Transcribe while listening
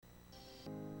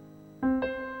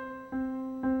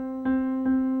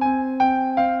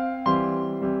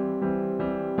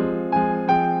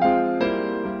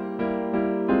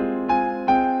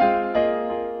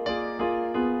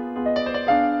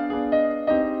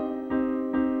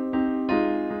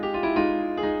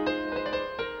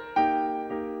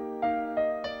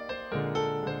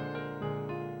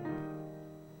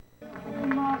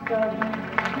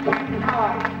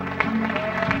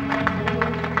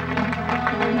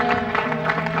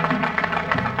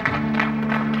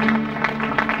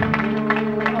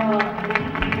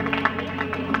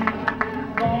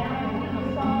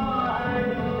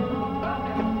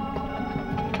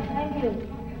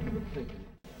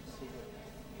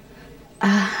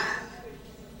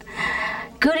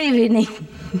Good evening.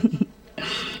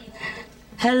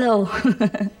 Hello.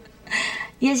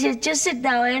 Yes, just sit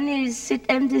down. Any sit,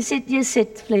 empty seat, you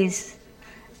sit, please.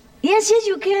 Yes,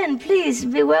 you can. Please,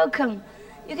 be welcome.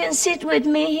 You can sit with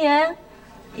me here.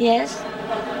 Yes.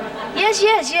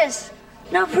 Yes.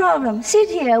 No problem. Sit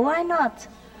here. Why not?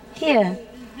 Here.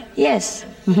 Yes.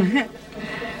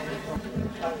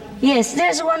 Yes,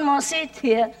 there's one more seat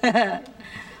here.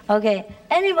 Okay.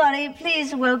 Anybody,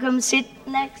 please welcome. Sit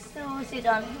next to, sit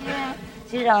on here.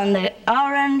 Sit on the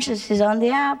orange, sit on the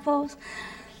apples.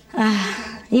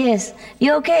 Yes.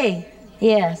 You okay?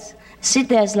 Yes. Sit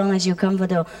there as long as you're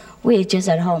comfortable. We're just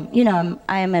at home. You know,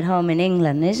 I am at home in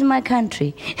England. This is my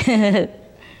country.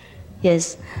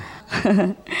 Yes.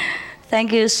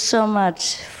 Thank you so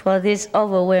much for this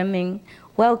overwhelming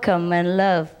welcome and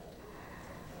love.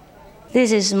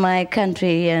 This is my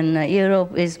country and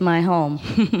Europe is my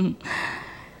home.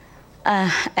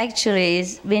 Actually,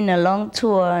 it's been a long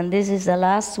tour and this is the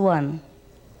last one.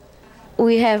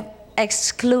 We have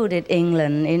excluded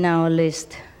England in our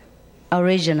list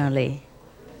originally.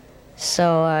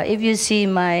 So if you see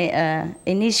my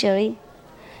initially,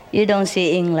 you don't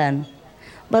see England.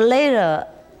 But later,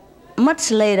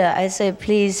 much later, I say,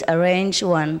 please arrange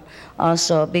one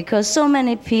also, because so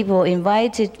many people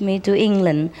invited me to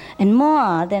England, and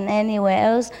more than anywhere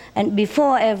else, and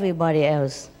before everybody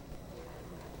else.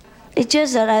 It's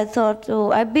just that I thought,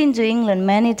 oh, I've been to England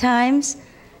many times,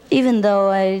 even though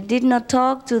I did not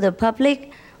talk to the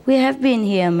public, we have been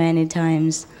here many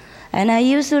times. And I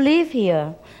used to live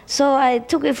here. So I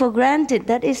took it for granted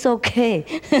that it's okay.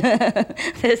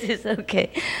 This is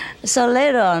okay. So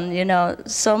later on, you know,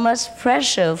 so much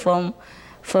pressure from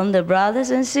the brothers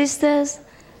and sisters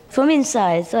from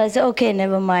inside. So I said, okay,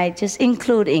 never mind, just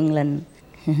include England.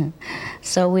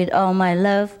 So with all my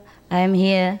love, I'm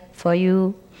here for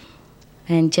you.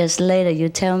 And just later you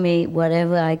tell me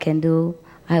whatever I can do,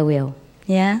 I will.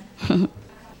 Yeah?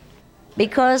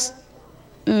 Because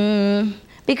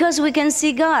we can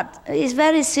see God. It's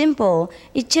very simple.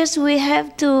 It's just we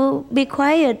have to be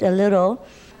quiet a little.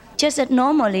 Just that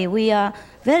normally we are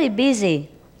very busy.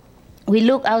 We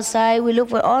look outside, we look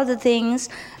for all the things.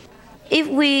 If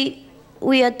we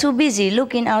are too busy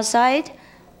looking outside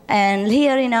and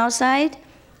hearing outside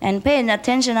and paying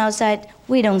attention outside,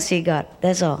 we don't see God,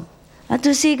 that's all. And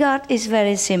to see God is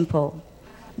very simple.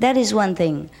 That is one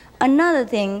thing. Another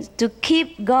thing, to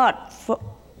keep God for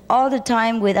all the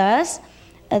time with us,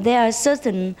 there are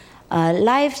certain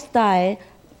lifestyle,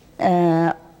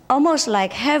 almost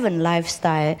like heaven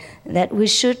lifestyle, that we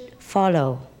should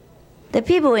follow. The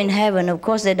people in heaven, of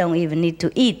course, they don't even need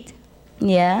to eat.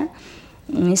 Yeah,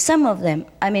 some of them.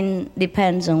 I mean,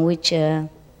 depends on which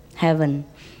heaven.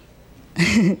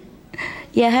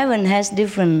 Yeah, heaven has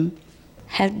different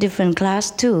class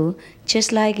too.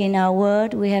 Just like in our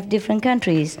world, we have different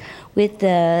countries with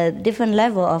different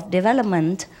level of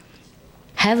development.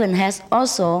 Heaven has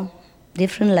also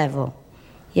different level.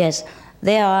 Yes,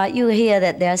 you hear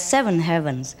that there are 7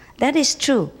 heavens. That is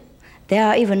true. There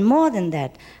are even more than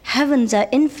that. Heavens are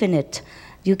infinite.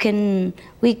 We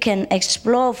can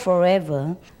explore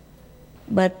forever.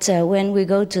 But when we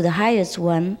go to the highest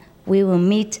one, we will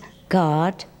meet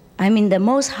God. I mean the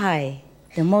Most High,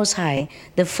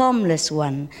 the formless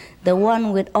one, the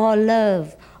one with all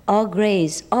love, all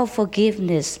grace, all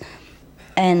forgiveness,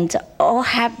 and all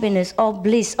happiness, all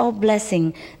bliss, all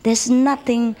blessing. There's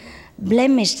nothing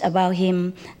blemished about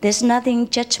him. There's nothing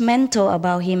judgmental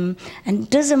about him. And it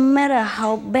doesn't matter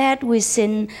how bad we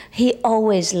sin, he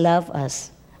always loves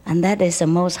us. And that is the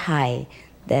Most High.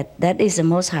 That is the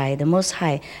Most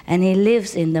High. And he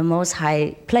lives in the Most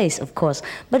High place, of course.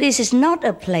 But this is not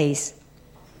a place.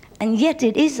 And yet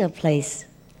it is a place.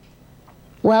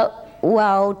 Well,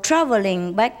 while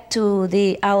traveling back to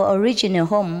our original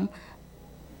home,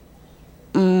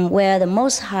 where the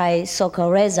Most High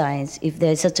so-called resides, if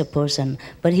there's such a person,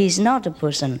 but he's not a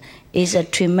person. He's a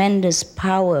tremendous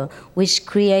power which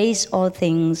creates all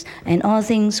things, and all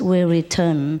things will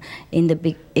return in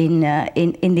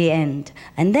the end.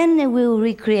 And then it will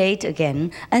recreate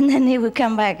again, and then he will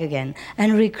come back again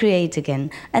and recreate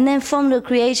again, and then from the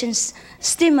creation,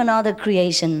 still another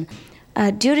creation.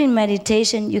 During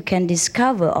meditation, you can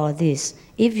discover all this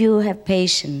if you have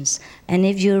patience and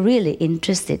if you're really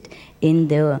interested in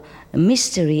the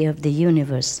mystery of the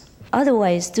universe.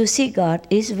 Otherwise, to see God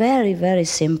is very, very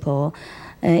simple.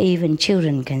 Even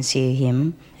children can see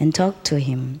him and talk to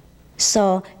him.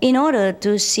 So in order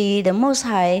to see the Most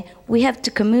High, we have to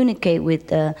communicate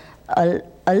with a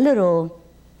little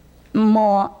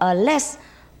more, less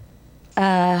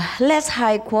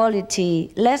high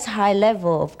quality, less high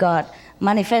level of God,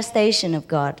 manifestation of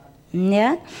God.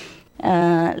 Yeah?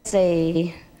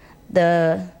 Say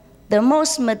the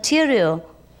most material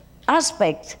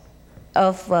aspect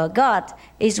of God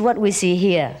is what we see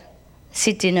here,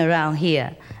 sitting around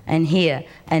here, and here,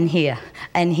 and here,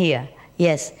 and here.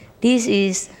 Yes, this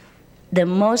is the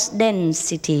most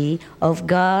density of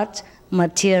God's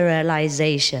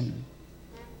materialization.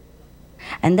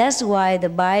 And that's why the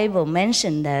Bible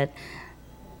mentioned that,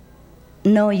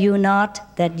 know you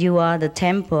not that you are the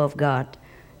temple of God,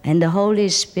 and the Holy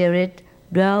Spirit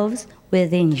dwells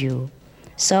within you.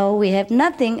 So we have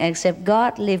nothing except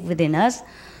God live within us,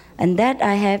 and that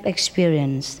I have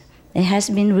experienced. It has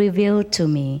been revealed to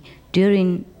me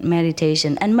during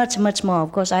meditation, and much, much more.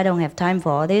 Of course, I don't have time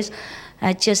for all this.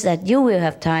 It's just that you will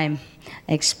have time.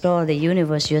 Explore the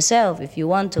universe yourself if you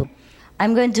want to.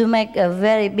 I'm going to make a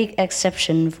very big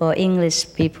exception for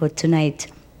English people tonight.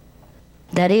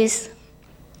 That is,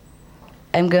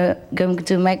 I'm going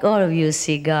to make all of you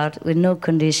see God with no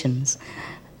conditions.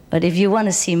 But if you want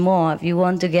to see more, if you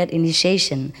want to get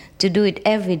initiation, to do it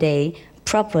every day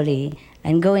properly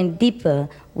and going deeper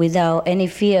without any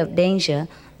fear of danger,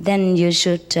 then you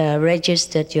should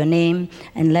register your name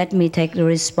and let me take the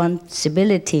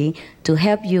responsibility to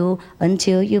help you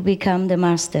until you become the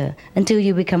master, until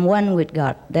you become one with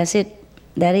God. That's it.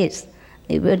 That is.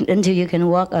 Until you can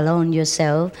walk alone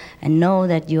yourself and know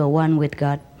that you are one with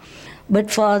God.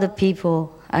 But for other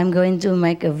people, I'm going to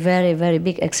make a very, very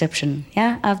big exception.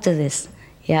 Yeah, after this.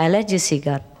 Yeah, I'll let you see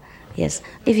God. Yes.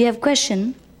 If you have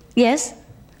question, yes,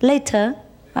 later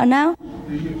or now.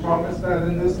 Do you promise that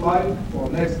in this life or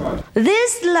next life?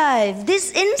 This life,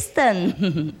 this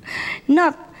instant.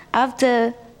 Not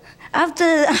after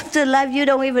life. You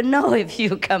don't even know if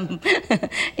you come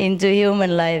into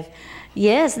human life.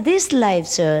 Yes, this life,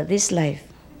 sir, this life.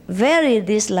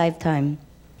 This lifetime.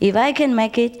 If I can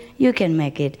make it, you can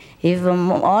make it. If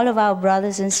all of our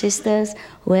brothers and sisters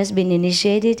who has been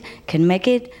initiated can make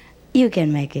it, you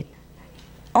can make it.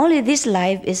 Only this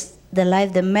life is the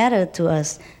life that matters to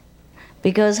us.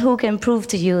 Because who can prove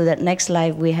to you that next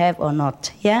life we have or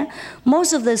not? Yeah?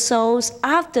 Most of the souls,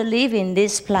 after leaving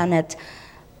this planet,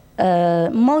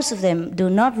 most of them do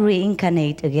not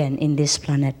reincarnate again in this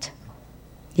planet.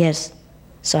 Yes.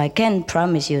 So I can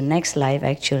promise you next life,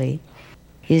 actually.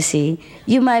 You see,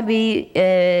 you might be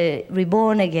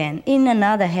reborn again in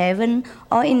another heaven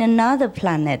or in another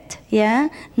planet, yeah?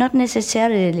 Not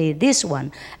necessarily this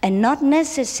one, and not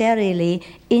necessarily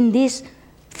in this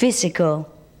physical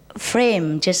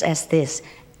frame just as this.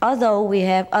 Although we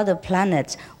have other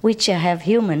planets which have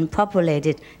human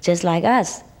populated just like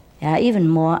us, yeah, even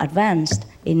more advanced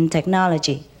in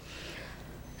technology.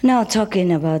 Now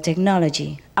talking about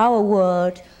technology, our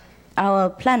world, our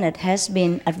planet has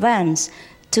been advanced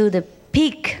to the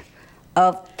peak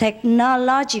of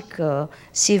technological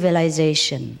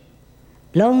civilization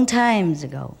long times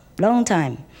ago, long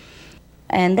time.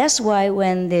 And that's why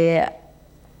when the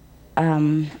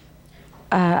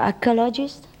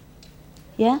archaeologists,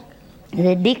 yeah,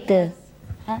 they dig the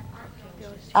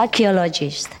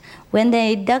archaeologists, when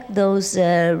they dug those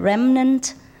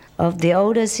remnants of the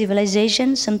older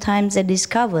civilization, sometimes they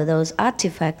discover those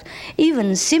artifacts,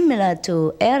 even similar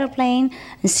to airplane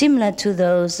and similar to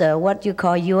those what you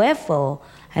call UFO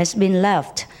has been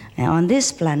left on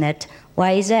this planet.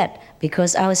 Why is that?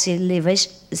 Because our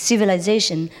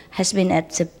civilization has been at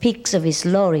the peaks of its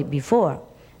glory before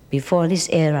this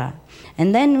era.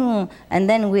 And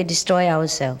then we destroy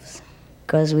ourselves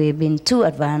because we've been too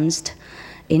advanced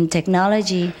in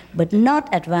technology, but not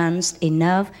advanced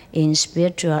enough in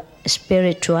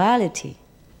spirituality.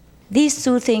 These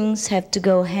two things have to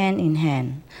go hand in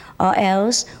hand, or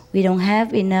else we don't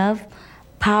have enough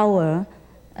power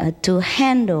to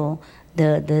handle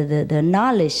the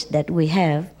knowledge that we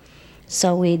have,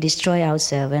 so we destroy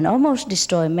ourselves and almost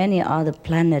destroy many other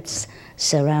planets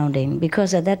surrounding,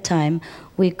 because at that time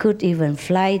we could even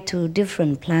fly to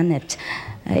different planets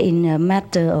in a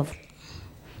matter of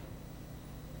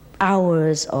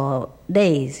hours or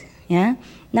days. Yeah.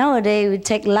 Nowadays we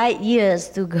take light years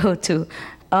to go to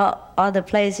other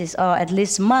places, or at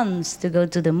least months to go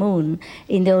to the moon.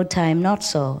 In the old time, not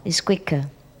so. It's quicker.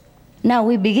 Now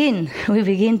we begin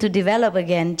to develop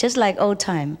again, just like old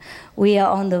time. We are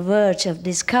on the verge of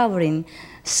discovering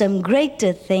some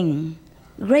greatest thing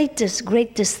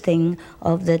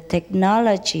of the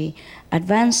technology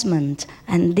advancement,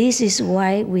 and this is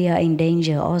why we are in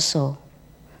danger also.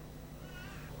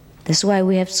 That's why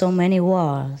we have so many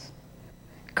wars,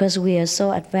 because we are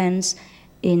so advanced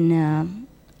in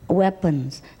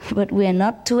weapons, but we are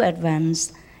not too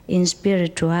advanced in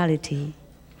spirituality.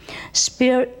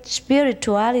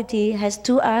 Spirituality has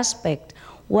two aspects.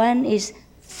 One is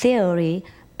theory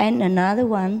and another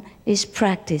one is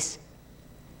practice.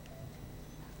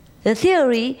 The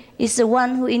theory is the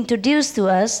one who introduced to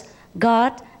us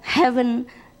God, heaven,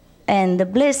 and the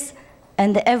bliss,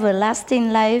 and the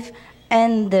everlasting life,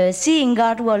 and the seeing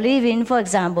God we're living, for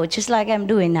example, just like I'm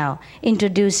doing now,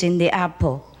 introducing the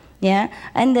apple. Yeah?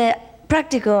 And the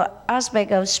practical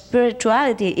aspect of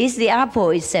spirituality is the apple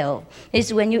itself.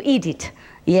 It's when you eat it.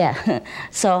 Yeah.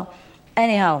 So,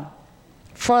 anyhow,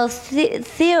 for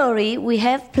theory, we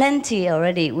have plenty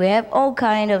already. We have all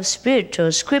kind of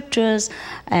spiritual scriptures,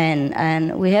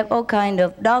 and we have all kind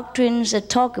of doctrines that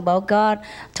talk about God,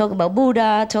 talk about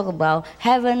Buddha, talk about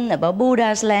heaven, about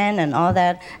Buddha's land, and all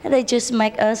that. And they just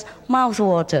make us mouth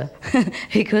water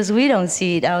because we don't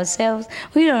see it ourselves.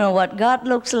 We don't know what God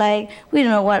looks like. We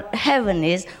don't know what heaven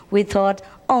is. We thought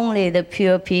only the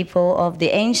pure people of the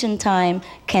ancient time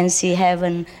can see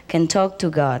heaven, can talk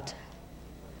to God.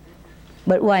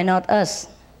 But why not us?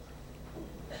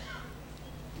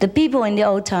 The people in the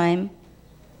old time,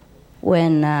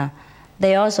 when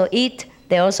they also eat,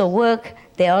 they also work,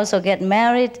 they also get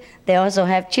married, they also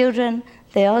have children,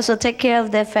 they also take care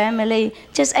of their family,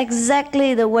 just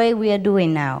exactly the way we are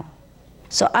doing now.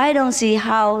 So I don't see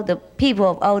how the people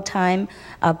of old time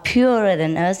are purer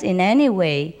than us in any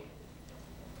way,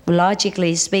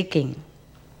 logically speaking.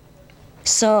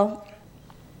 So,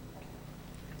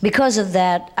 because of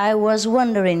that, I was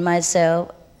wondering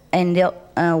myself, and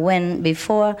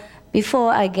before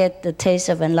I get the taste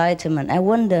of enlightenment, I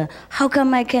wonder, how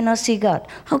come I cannot see God?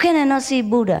 How can I not see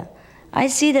Buddha? I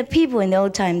see the people in the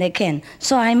old time, they can,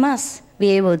 so I must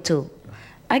be able to.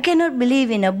 I cannot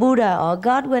believe in a Buddha or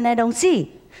God when I don't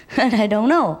see, and I don't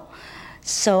know.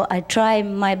 So I try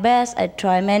my best, I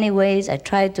try many ways, I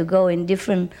try to go in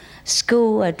different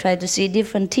schools, I try to see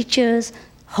different teachers,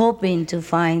 hoping to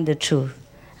find the truth.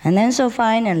 And then so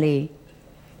finally,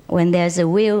 when there's a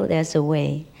will, there's a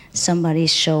way. Somebody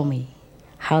show me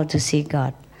how to see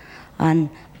God. And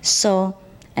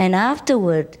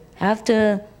afterward,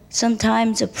 after some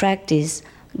times of practice,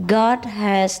 God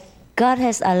has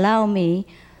allowed me,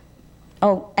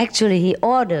 He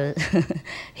orders,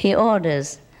 He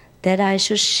orders that I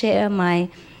should share my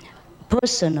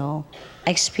personal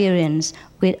experience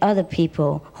with other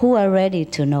people who are ready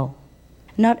to know.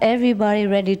 Not everybody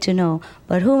ready to know,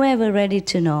 but whomever ready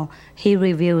to know, He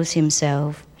reveals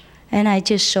Himself. And I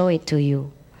just show it to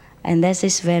you. And that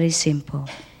is very simple.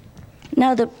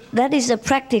 Now, that is the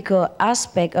practical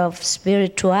aspect of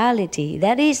spirituality.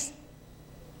 That is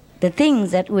the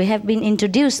things that we have been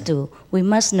introduced to. We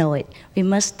must know it. We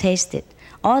must taste it.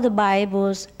 All the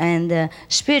Bibles and the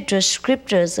spiritual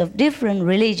scriptures of different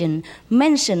religions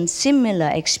mention similar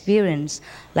experience.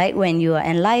 Like when you are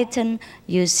enlightened,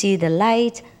 you see the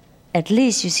light, at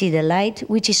least you see the light,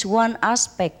 which is one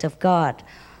aspect of God.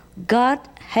 God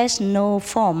has no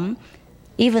form,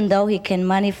 even though He can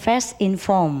manifest in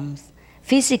forms,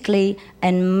 physically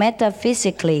and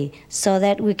metaphysically, so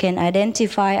that we can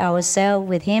identify ourselves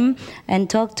with Him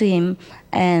and talk to Him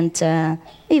and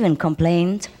even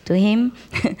complain to Him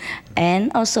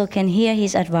and also can hear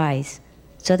His advice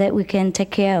so that we can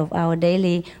take care of our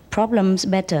daily problems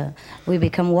better. We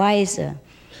become wiser.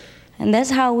 And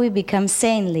that's how we become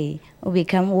saintly, we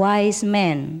become wise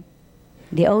men.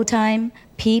 The old time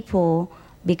people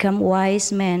become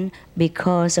wise men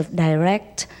because of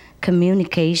direct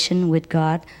communication with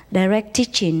God, direct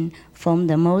teaching from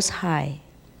the Most High.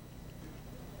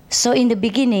 So in the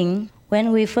beginning,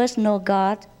 when we first know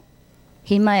God,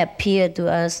 He might appear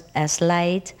to us as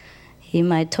light, He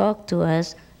might talk to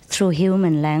us through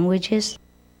human languages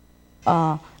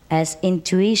or as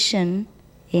intuition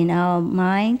in our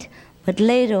mind, but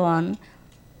later on,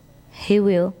 He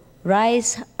will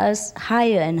rise us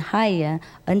higher and higher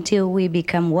until we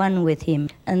become one with Him.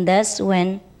 And that's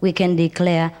when we can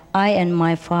declare, I and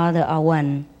my Father are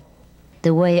one,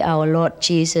 the way our Lord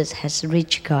Jesus has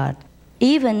reached God.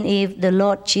 Even if the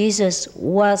Lord Jesus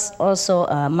was also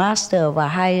a master of a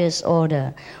highest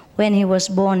order, when He was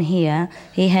born here,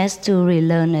 He has to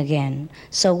relearn again.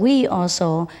 So we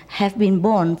also have been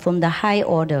born from the high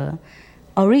order.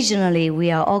 Originally, we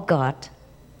are all God.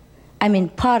 I mean,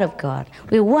 part of God.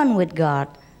 We're one with God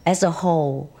as a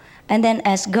whole. And then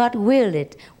as God willed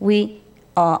it, we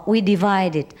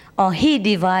divided, or He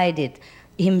divided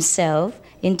Himself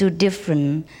into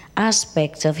different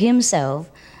aspects of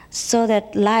Himself, so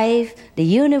that life, the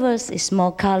universe is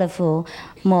more colorful,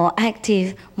 more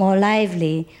active, more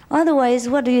lively. Otherwise,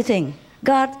 what do you think?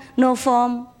 God, no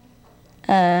form,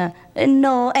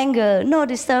 no anger, no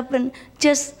disturbance,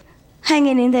 just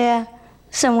hanging in there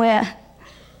somewhere.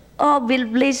 All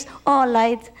bliss, all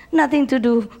light, nothing to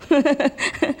do,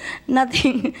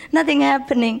 nothing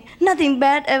happening, nothing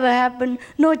bad ever happened,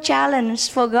 no challenge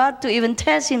for God to even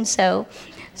test himself.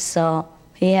 So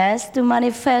he has to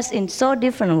manifest in so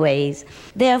different ways.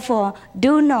 Therefore,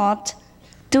 do not,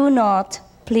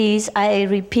 please, I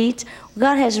repeat,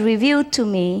 God has revealed to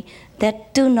me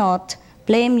that do not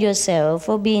blame yourself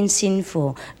for being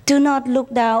sinful. Do not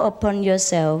look down upon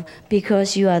yourself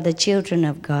because you are the children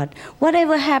of God.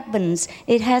 Whatever happens,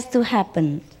 it has to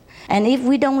happen. And if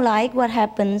we don't like what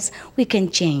happens, we can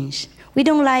change. We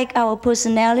don't like our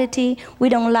personality, we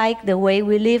don't like the way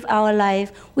we live our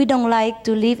life, we don't like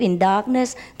to live in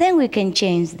darkness, then we can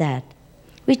change that.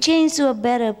 We change to a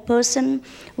better person,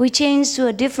 we change to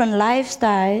a different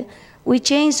lifestyle, we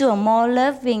change to a more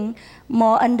loving,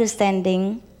 more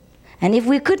understanding. And if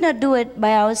we could not do it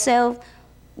by ourselves,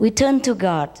 we turn to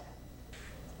God.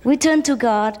 We turn to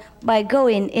God by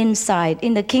going inside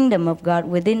in the kingdom of God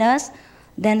within us.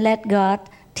 Then let God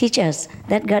teach us,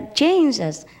 let God change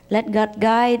us, let God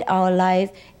guide our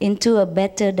life into a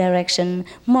better direction,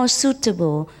 more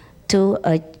suitable to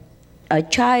a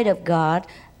child of God,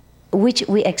 which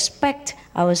we expect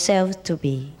ourselves to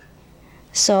be.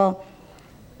 So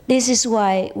this is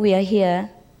why we are here,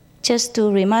 just to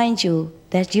remind you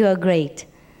that you are great,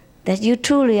 that you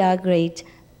truly are great,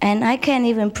 and I can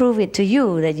even prove it to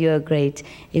you that you are great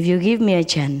if you give me a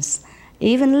chance.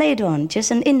 Even later on,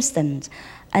 just an instant.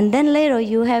 And then later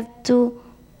you have to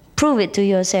prove it to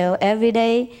yourself every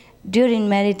day. During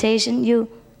meditation, you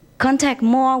contact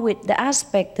more with the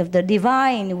aspect of the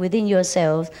divine within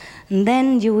yourself, and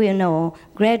then you will know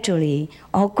gradually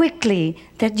or quickly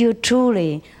that you're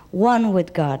truly one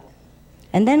with God.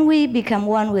 And then we become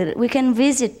one with it. We can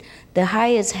visit the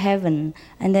highest heaven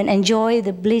and then enjoy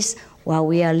the bliss while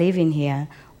we are living here.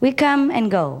 We come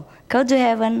and go. Go to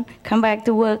heaven, come back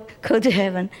to work, go to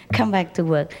heaven, come back to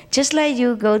work. Just like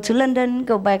you go to London,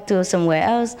 go back to somewhere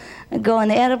else, go on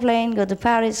the airplane, go to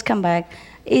Paris, come back.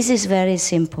 It is very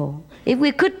simple. If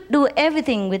we could do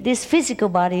everything with this physical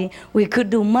body, we could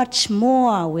do much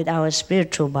more with our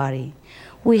spiritual body.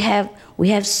 We have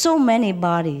so many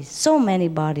bodies, so many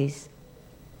bodies.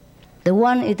 The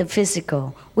one is the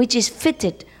physical, which is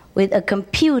fitted with a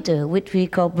computer, which we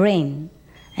call brain,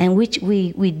 and which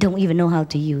we don't even know how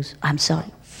to use. I'm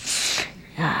sorry.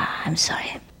 I'm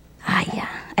sorry. Yeah.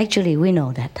 Actually, we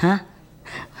know that, huh?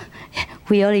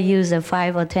 We only use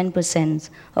 5 or 10%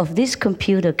 of this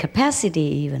computer capacity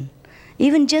even.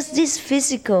 Even just this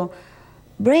physical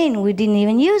brain, we didn't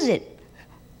even use it.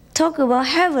 Talk about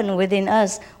heaven within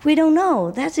us, we don't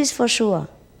know, that is for sure.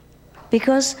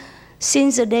 Because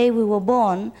since the day we were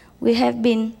born, we have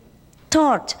been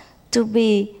taught to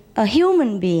be a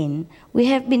human being. We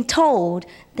have been told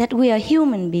that we are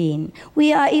human being.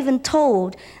 We are even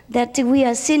told that we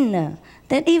are sinner,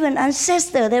 that even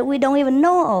ancestors that we don't even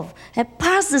know of have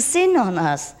passed the sin on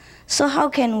us. So how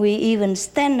can we even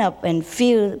stand up and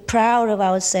feel proud of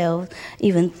ourselves,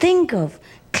 even think of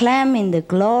claiming the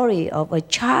glory of a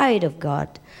child of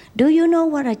God? Do you know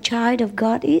what a child of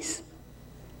God is?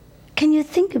 Can you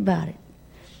think about it?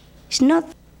 It's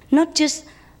not just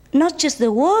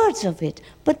the words of it,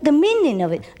 but the meaning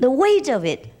of it, the weight of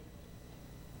it.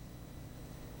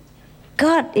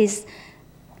 God is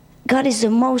the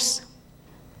most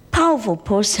powerful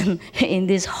person in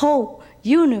this whole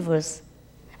universe,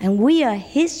 and we are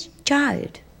His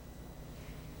child.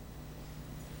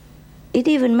 It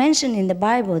even mentioned in the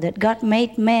Bible that God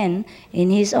made man in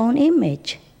His own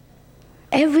image.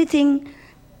 Everything,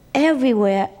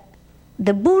 everywhere.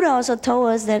 The Buddha also told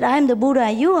us that I'm the Buddha,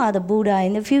 you are the Buddha.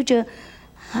 In the future,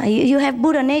 you have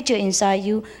Buddha nature inside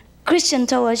you. Christian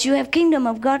told us you have kingdom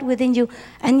of God within you,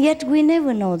 and yet we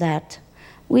never know that.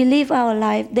 We live our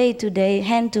life day to day,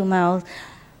 hand to mouth,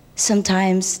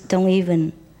 sometimes don't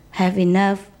even have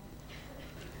enough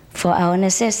for our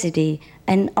necessity.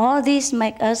 And all this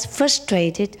make us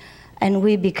frustrated, and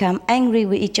we become angry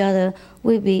with each other.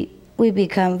 We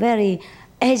become very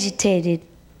agitated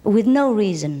with no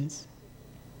reasons.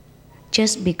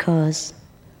 Just because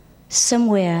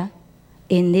somewhere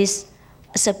in this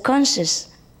subconscious,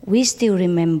 we still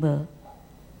remember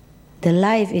the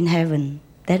life in heaven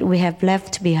that we have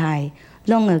left behind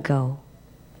long ago.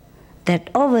 That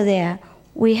over there,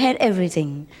 we had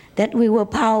everything, that we were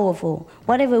powerful.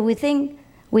 Whatever we think,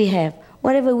 we have.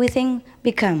 Whatever we think,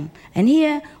 become. And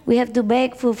here, we have to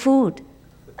beg for food.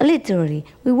 Literally,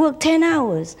 we work 10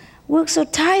 hours, work so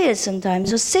tired sometimes,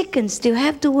 so sick and still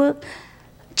have to work.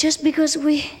 Just because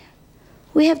we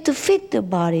have to feed the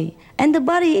body, and the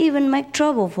body even make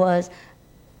trouble for us,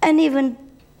 and even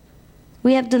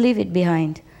we have to leave it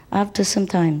behind after some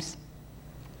times.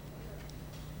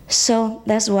 So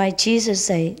that's why Jesus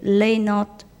say, lay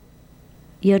not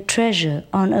your treasure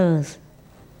on earth,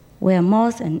 where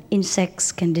moth and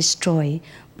insects can destroy,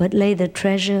 but lay the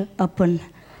treasure upon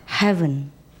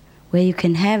heaven, where you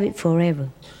can have it forever.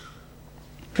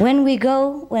 When we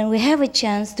have a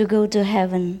chance to go to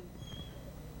heaven,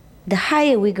 the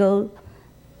higher we go,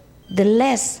 the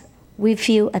less we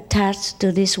feel attached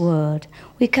to this world.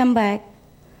 We come back,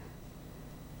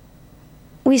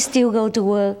 we still go to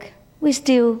work, we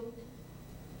still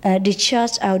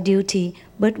discharge our duty,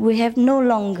 but we have no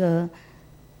longer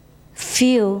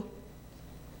feel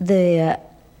the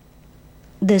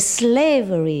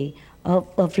slavery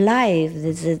of life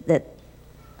that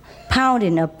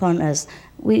pounding upon us.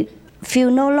 We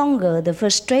feel no longer the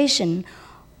frustration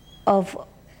of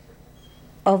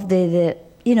the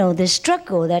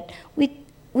struggle that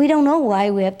we don't know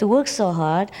why we have to work so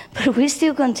hard, but we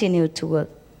still continue to work.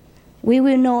 We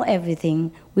will know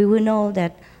everything. We will know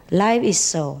that life is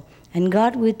so. And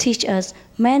God will teach us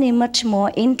many much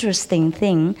more interesting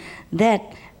things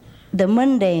that the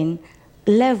mundane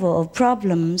level of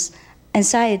problems,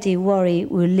 anxiety, worry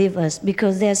will leave us,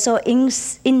 because they're so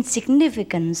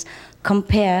insignificant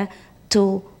compared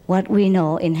to what we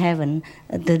know in heaven.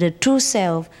 The true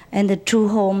self and the true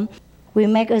home will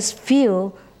make us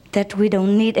feel that we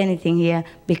don't need anything here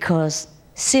because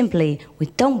simply we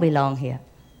don't belong here.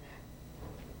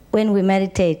 When we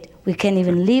meditate, we can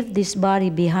even leave this body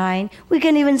behind. We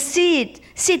can even see it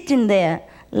sitting there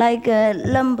like a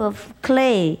lump of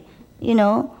clay,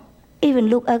 even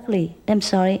look ugly. I'm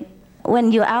sorry.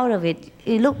 When you're out of it,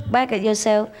 you look back at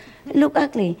yourself, you look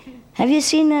ugly. Have you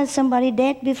seen somebody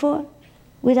dead before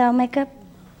without makeup?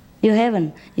 You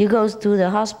haven't. You go to the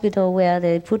hospital where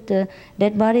they put the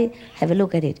dead body, have a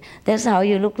look at it. That's how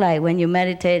you look like when you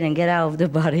meditate and get out of the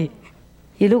body.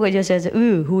 You look at yourself and say,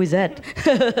 ooh, who is that?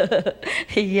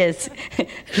 Yes,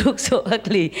 looks so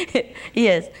ugly.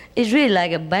 Yes, it's really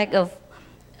like a bag of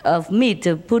meat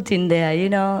to put in there,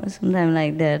 sometimes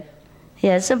like that.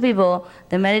 Yeah, some people,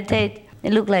 they meditate,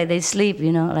 they look like they sleep,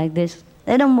 like this.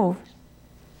 They don't move.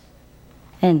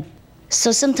 And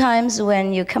so sometimes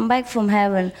when you come back from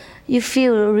heaven, you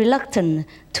feel reluctant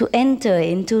to enter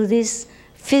into this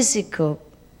physical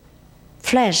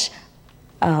flesh.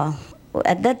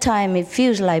 At that time, it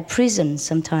feels like prison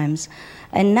sometimes.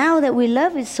 And now that we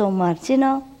love it so much,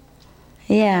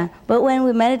 yeah. But when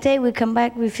we meditate, we come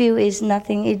back, we feel it's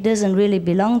nothing, it doesn't really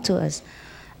belong to us.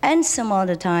 And some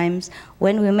other times,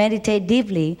 when we meditate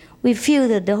deeply, we feel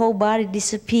that the whole body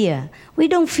disappears. We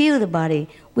don't feel the body.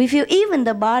 We feel even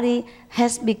the body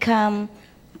has become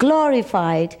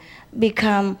glorified,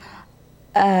 become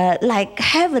like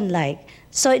heaven-like.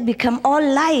 So it become all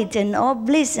light and all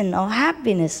bliss and all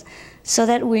happiness, so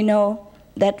that we know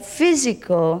that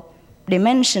physical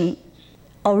dimension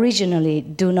originally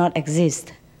do not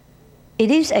exist. It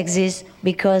is exist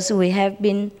because we have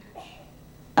been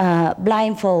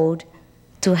blindfolded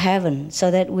to heaven, so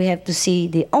that we have to see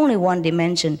the only one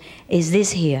dimension is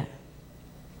this here.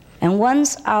 And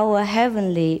once our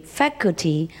heavenly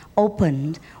faculty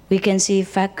opened, we can see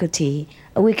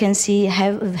we can see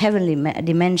heavenly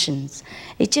dimensions.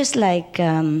 It's just like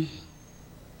when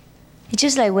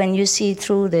you see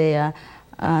through the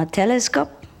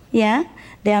telescope. Yeah,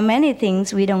 there are many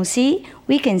things we don't see.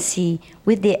 We can see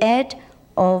with the aid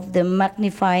of the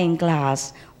magnifying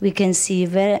glass. We can see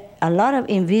a lot of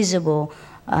invisible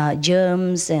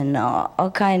germs and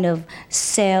all kind of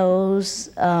cells,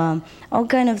 all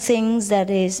kind of things that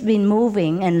has been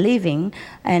moving and living,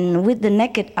 and with the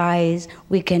naked eyes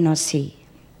we cannot see.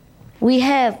 We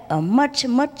have a much,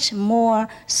 much more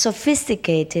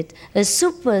sophisticated, a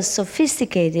super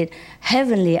sophisticated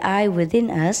heavenly eye within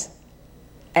us.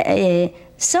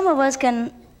 Some of us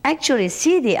can actually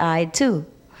see the eye too.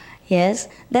 Yes,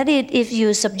 that if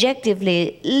you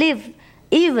subjectively live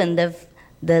even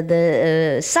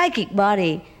the psychic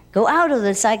body, go out of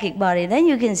the psychic body, then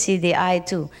you can see the eye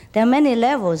too. There are many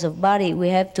levels of body we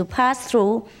have to pass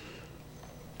through.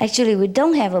 Actually, we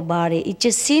don't have a body. It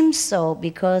just seems so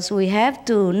because we have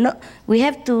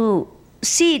to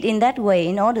see it in that way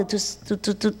in order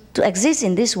to exist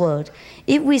in this world.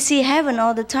 If we see heaven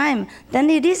all the time, then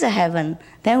it is a heaven.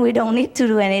 Then we don't need to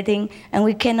do anything, and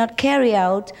we cannot carry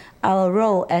out our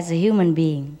role as a human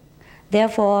being.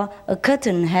 Therefore, a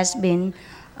curtain has been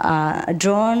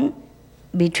drawn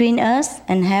between us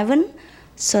and heaven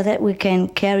so that we can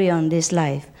carry on this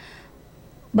life.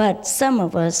 But some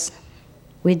of us,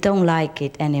 we don't like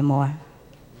it anymore.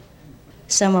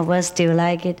 Some of us still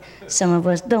like it, some of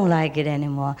us don't like it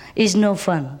anymore. It's no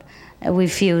fun. We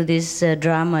feel this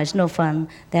drama is no fun.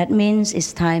 That means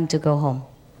it's time to go home.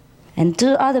 And to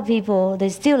other people, they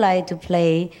still like to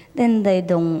play, then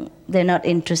they're not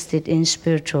interested in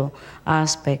spiritual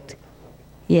aspect.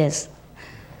 Yes.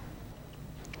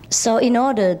 So in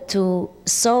order to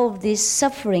solve this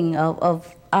suffering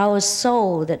of our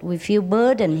soul that we feel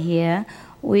burdened here,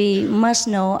 we must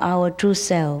know our true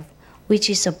self, which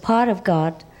is a part of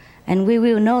God, and we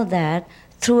will know that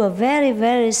through a very,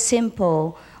 very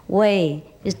simple way,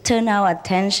 is turn our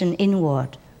attention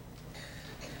inward.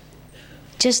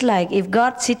 Just like if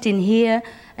God sits in here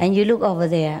and you look over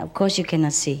there, of course you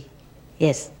cannot see.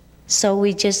 Yes. So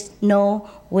we just know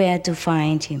where to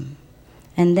find Him.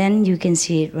 And then you can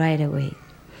see it right away.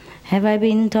 Have I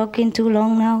been talking too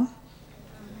long now?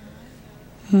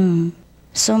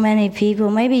 So many people.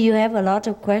 Maybe you have a lot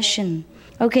of questions.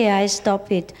 Okay, I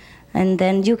stop it. And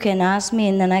then you can ask me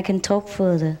and then I can talk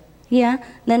further. Yeah?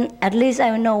 Then at least I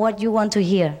will know what you want to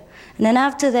hear. And then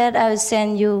after that I will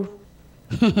send you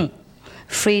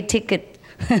free ticket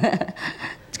to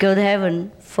go to heaven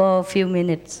for a few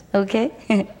minutes. Okay?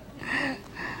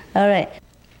 All right.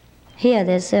 Here,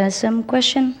 there's some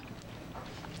question.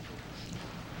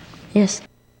 Yes.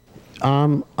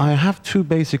 I have two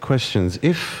basic questions.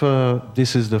 If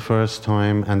this is the first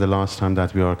time and the last time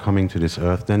that we are coming to this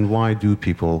earth, then why do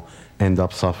people end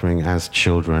up suffering as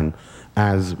children,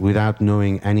 as without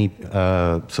knowing any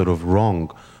sort of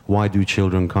wrong? Why do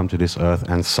children come to this earth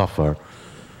and suffer?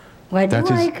 Why do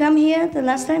I come here the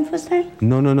last time, first time?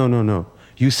 No.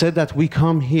 You said that we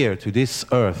come here to this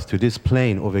earth, to this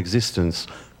plane of existence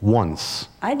once.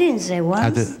 I didn't say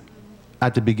once.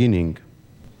 At the beginning.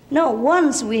 No,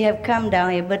 once we have come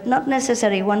down here, but not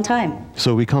necessarily one time.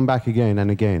 So we come back again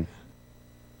and again?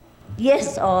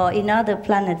 Yes, or in other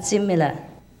planets similar.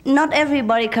 Not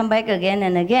everybody come back again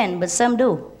and again, but some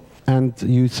do. And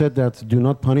you said that do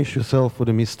not punish yourself for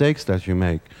the mistakes that you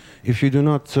make. If you do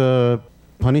not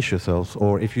punish yourselves,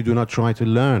 or if you do not try to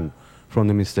learn from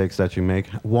the mistakes that you make,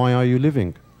 why are you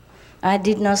living? I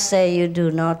did not say you do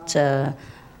not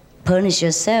punish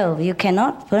yourself. You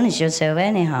cannot punish yourself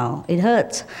anyhow. It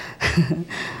hurts.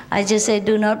 I just say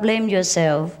do not blame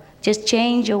yourself. Just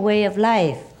change your way of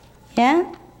life.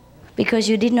 Yeah? Because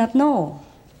you did not know.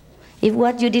 If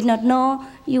what you did not know,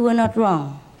 you were not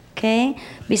wrong. Okay?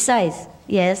 Besides,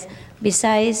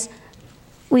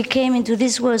 we came into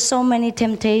this world so many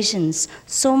temptations,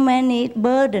 so many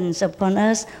burdens upon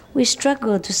us, we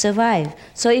struggle to survive.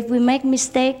 So if we make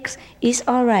mistakes, it's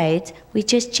all right, we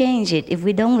just change it. If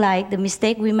we don't like the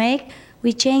mistake we make,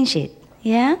 we change it.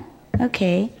 Yeah?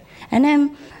 Okay. And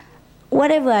then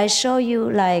whatever I show you,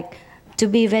 like to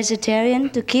be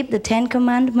vegetarian, to keep the 10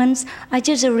 Commandments, I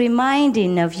just a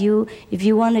reminding of you, if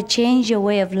you want to change your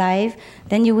way of life,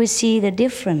 then you will see the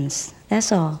difference.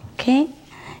 That's all. Okay?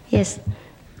 Yes.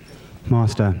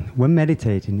 Master, when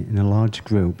meditating in a large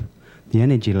group, the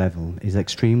energy level is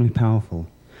extremely powerful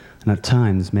and at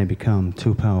times may become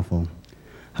too powerful.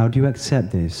 How do you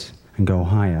accept this and go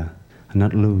higher and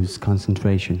not lose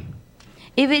concentration?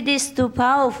 If it is too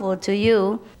powerful to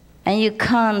you and you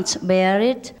can't bear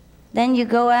it, then you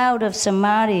go out of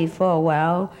samadhi for a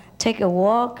while, take a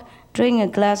walk, drink a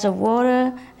glass of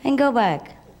water and go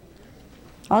back.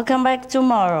 I'll come back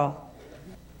tomorrow.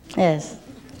 Yes.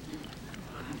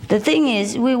 The thing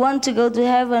is, we want to go to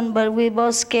heaven, but we're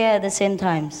both scared at the same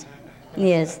times.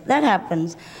 Yes, that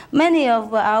happens. Many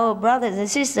of our brothers and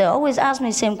sisters always ask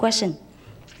me the same question.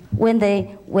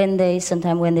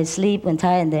 Sometimes when they sleep, when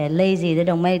tired, and they're lazy, they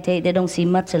don't meditate, they don't see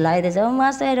much light. They say, oh,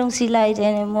 Master, I don't see light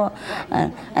anymore.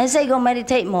 I say, go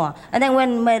meditate more. And then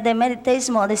when they meditate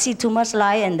more, they see too much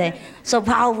light, and they're so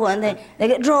powerful, and they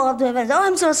get drawn up to heaven. Oh,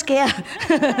 I'm so scared.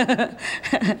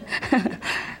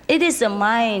 It is the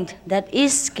mind that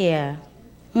is scared.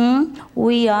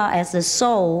 We are, as the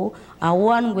soul, are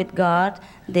one with God.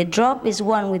 The drop is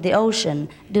one with the ocean.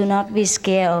 Do not be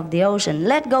scared of the ocean.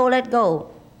 Let go, let go.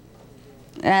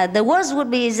 The worst would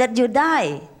be is that you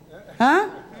die. Huh?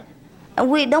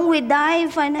 We die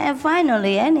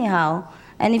finally anyhow.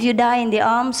 And if you die in the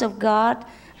arms of God,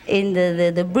 in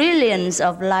the brilliance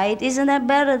of light, isn't that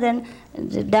better than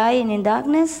dying in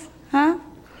darkness? Huh?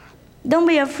 Don't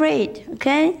be afraid,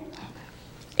 okay?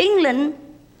 England,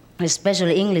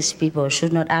 especially English people,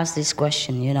 should not ask this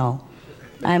question, you know.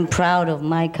 I'm proud of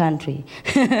my country,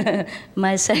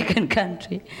 my second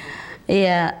country.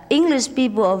 Yeah, English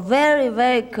people are very,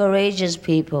 very courageous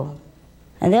people.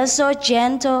 And they're so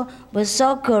gentle, but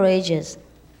so courageous.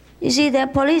 You see, the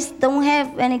police don't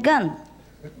have any gun.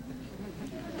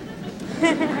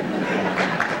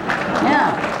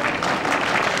 Yeah.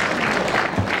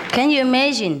 Can you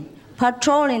imagine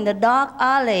patrolling the dark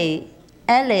alley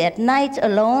at night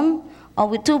alone, or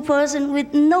with 2 persons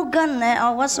with no gun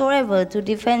or whatsoever to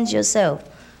defend yourself.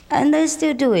 And they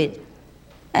still do it.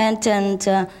 And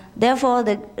therefore,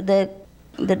 the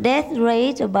death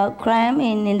rate about crime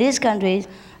in this country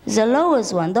is the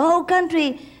lowest one. The whole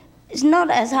country is not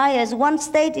as high as one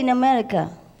state in America.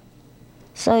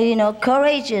 So,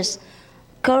 courageous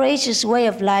way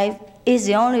of life is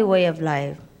the only way of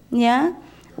life. Yeah?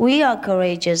 We are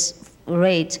courageous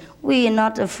race. We are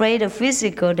not afraid of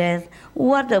physical death.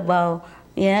 What about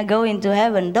going to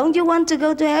heaven? Don't you want to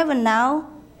go to heaven now?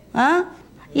 Huh?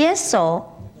 Yes, so.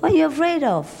 What are you afraid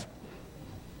of?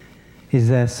 Is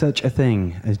there such a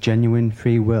thing as genuine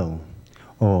free will,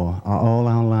 or are all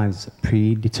our lives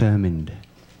predetermined?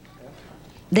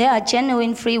 There are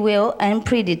genuine free will and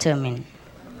predetermined.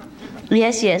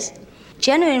 Yes.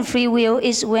 Genuine free will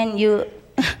is when you're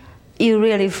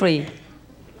really free.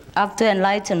 After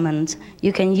enlightenment,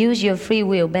 you can use your free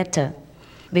will better.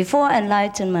 Before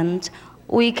enlightenment,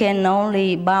 we can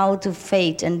only bow to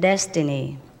fate and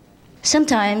destiny.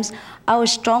 Sometimes our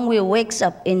strong will wakes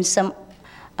up in some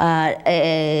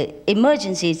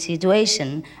emergency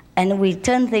situation and we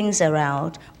turn things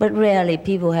around, but rarely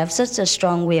people have such a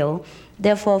strong will.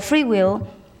 Therefore, free will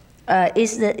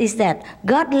is that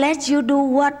God lets you do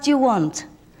what you want.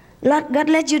 God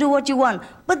lets you do what you want,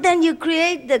 but then you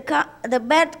create the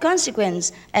bad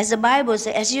consequence. As the Bible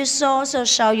says, as you sow, so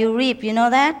shall you reap. You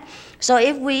know that? So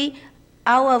if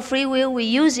our free will, we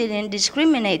use it in a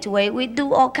discriminate way, we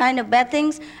do all kind of bad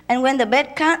things, and when the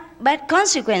bad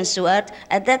consequence to us,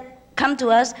 come to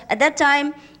us, at that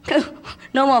time,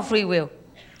 no more free will.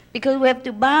 Because we have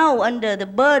to bow under the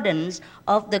burdens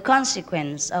of the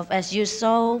consequence of as you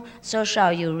sow, so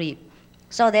shall you reap.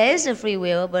 So there is a free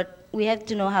will, but we have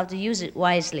to know how to use it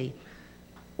wisely.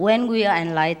 When we are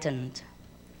enlightened,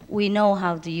 we know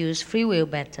how to use free will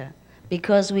better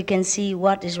because we can see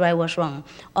what is right, what's wrong.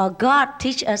 Or God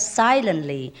teach us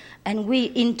silently, and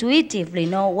we intuitively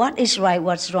know what is right,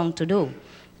 what's wrong to do.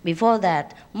 Before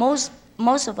that, most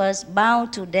of us bow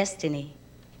to destiny.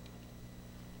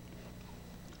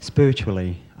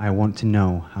 Spiritually, I want to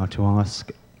know how to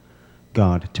ask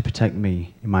God to protect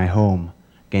me in my home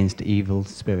against evil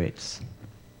spirits.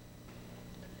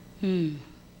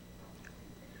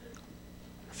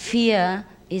 Fear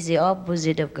is the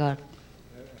opposite of God.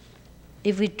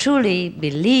 If we truly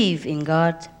believe in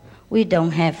God, we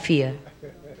don't have fear.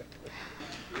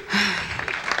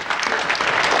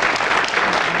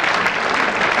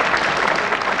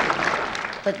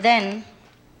 But then,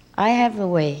 I have a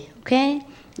way, okay?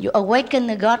 You awaken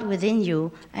the God within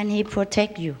you, and He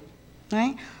protects you,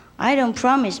 right? I don't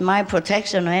promise my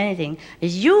protection or anything.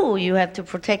 It's you have to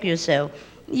protect yourself.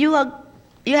 You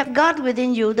have God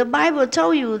within you. The Bible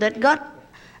told you that God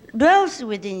dwells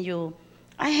within you.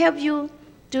 I help you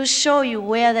to show you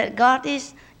where that God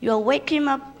is. You wake Him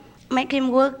up, make Him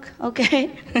work,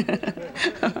 okay?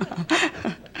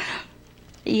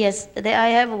 Yes, I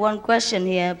have one question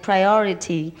here,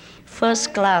 priority,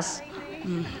 first class.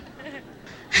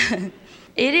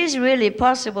 It is really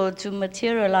possible to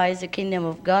materialize the kingdom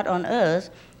of God on earth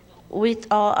with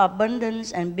all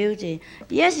abundance and beauty.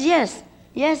 Yes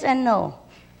and no.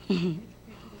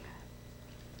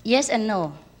 Yes and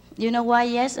no. You know why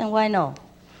yes and why no?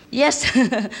 Yes,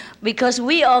 because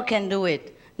we all can do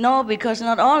it. No, because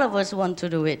not all of us want to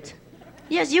do it.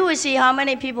 Yes, you will see how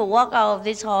many people walk out of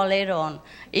this hall later on,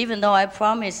 even though I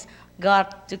promise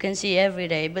God to can see every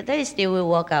day, but they still will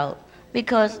walk out.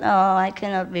 Because, I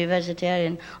cannot be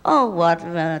vegetarian.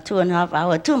 2.5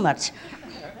 hours, too much.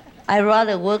 I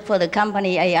rather work for the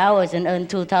company 8 hours and earn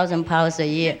 2,000 pounds a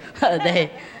year a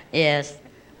day. Yes,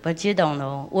 but you don't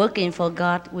know. Working for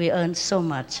God, we earn so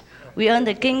much. We earn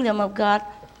the kingdom of God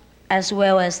as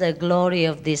well as the glory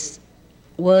of this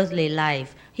worldly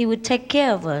life. He would take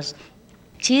care of us.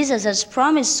 Jesus has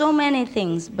promised so many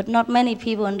things, but not many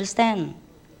people understand.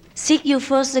 Seek you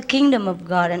first the kingdom of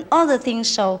God, and all the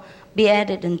things shall be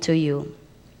added unto you.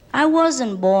 I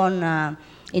wasn't born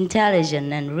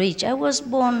intelligent and rich. I was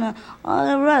born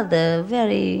rather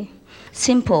very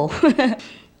simple.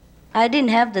 I didn't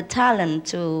have the talent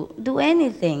to do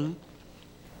anything.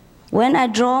 When I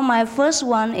draw my first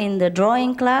one in the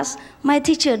drawing class, my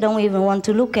teacher don't even want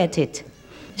to look at it.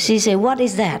 She said, "What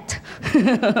is that?"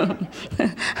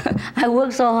 I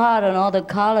worked so hard on all the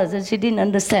colors and she didn't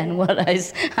understand what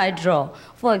I draw,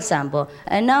 for example.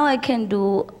 And now I can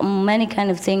do many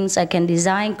kind of things. I can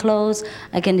design clothes,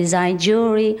 I can design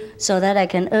jewelry so that I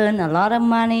can earn a lot of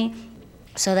money,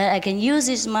 so that I can use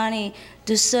this money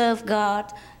to serve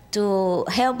God, to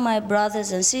help my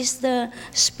brothers and sisters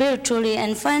spiritually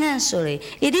and financially.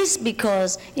 It is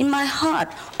because in my heart,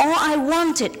 all I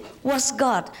wanted was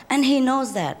God, and He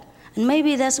knows that. And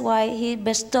maybe that's why he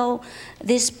bestowed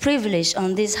this privilege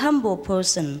on this humble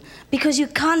person, because you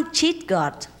can't cheat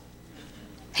God.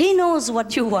 He knows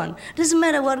what you want. Doesn't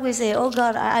matter what we say, oh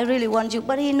God, I really want you,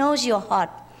 but he knows your heart.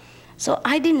 So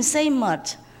I didn't say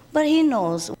much, but he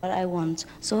knows what I want.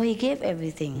 So he gave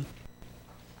everything.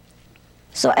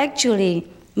 So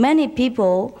actually, many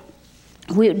people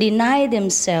will deny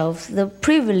themselves the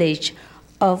privilege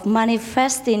of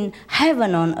manifesting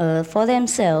heaven on earth for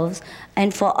themselves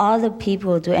and for other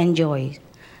people to enjoy.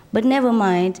 But never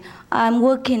mind, I'm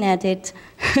working at it.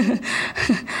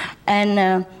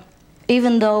 And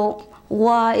even though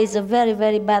war is a very,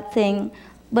 very bad thing,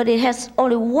 but it has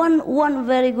only one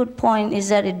very good point, is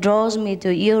that it draws me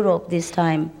to Europe this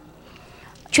time.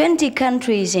 20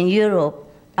 countries in Europe,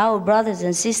 our brothers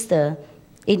and sisters,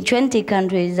 in 20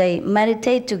 countries, they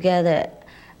meditate together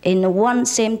in one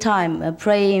same time,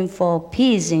 praying for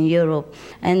peace in Europe.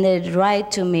 And they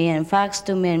write to me and fax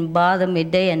to me and bother me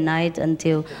day and night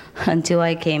until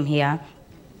I came here.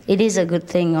 It is a good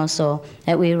thing also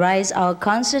that we raise our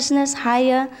consciousness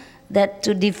higher, that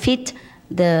to defeat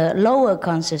the lower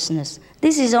consciousness.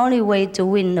 This is the only way to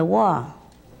win the war.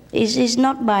 It is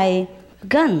not by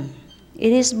gun.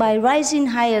 It is by rising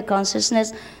higher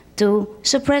consciousness to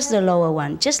suppress the lower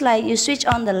one. Just like you switch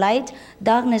on the light,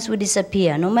 darkness will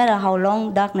disappear, no matter how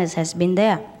long darkness has been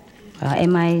there.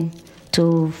 Am I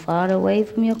too far away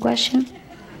from your question?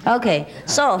 Okay,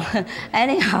 so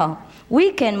anyhow,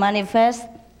 we can manifest,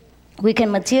 we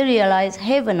can materialize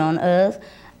heaven on earth,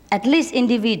 at least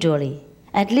individually.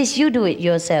 At least you do it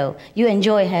yourself. You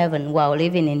enjoy heaven while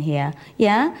living in here.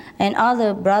 Yeah? And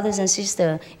other brothers and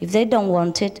sisters, if they don't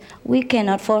want it, we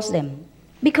cannot force them.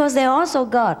 Because they're also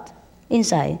God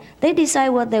inside. They decide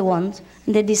what they want,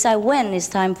 and they decide when it's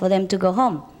time for them to go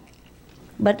home.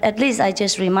 But at least I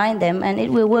just remind them, and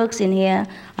it will work in here.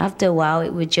 After a while,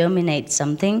 it will germinate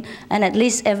something. And at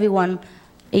least everyone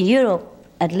in Europe,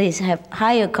 at least, have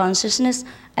higher consciousness,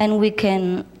 and we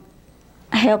can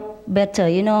help better.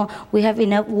 You know, we have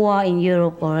enough war in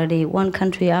Europe already, one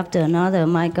country after another.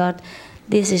 My God,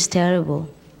 this is terrible.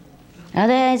 Are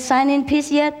they signing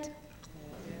peace yet?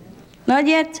 Not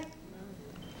yet?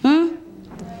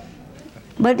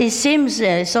 But it seems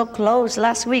so close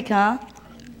last week, huh?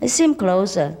 It seemed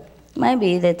closer.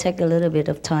 Maybe they take a little bit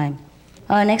of time.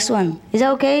 Next one. Is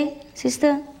that okay,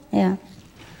 sister? Yeah.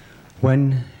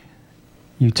 When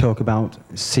you talk about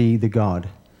see the God,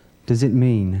 does it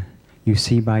mean you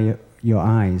see by your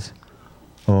eyes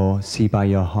or see by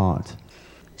your heart?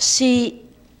 See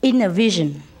in a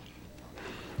vision.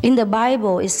 In the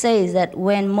Bible, it says that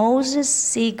when Moses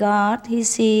see God, he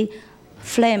see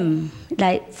flame,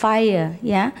 like fire,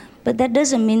 yeah? But that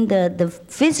doesn't mean the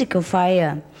physical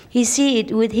fire. He see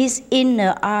it with his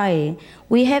inner eye.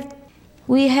 I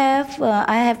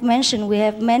have mentioned, we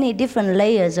have many different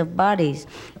layers of bodies.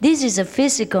 This is a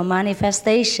physical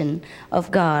manifestation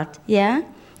of God, yeah?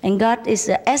 And God is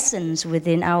the essence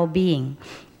within our being.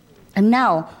 And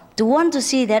now, to want to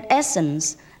see that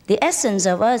essence, the essence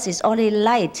of us is only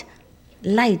light,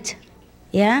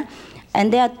 yeah?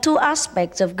 And there are two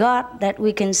aspects of God that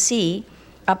we can see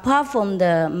apart from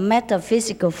the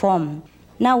metaphysical form.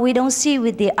 Now, we don't see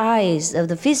with the eyes of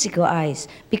the physical eyes,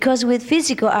 because with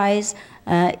physical eyes,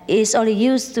 it's only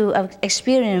used to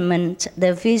experiment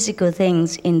the physical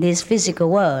things in this physical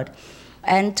world.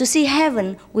 And to see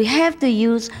heaven, we have to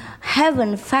use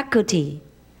heaven faculty,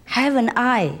 heaven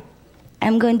eye.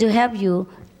 I'm going to help you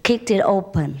kick it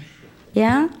open.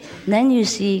 Yeah? Then you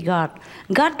see God.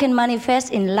 God can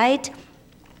manifest in light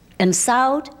and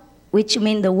sound, which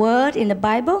mean the word in the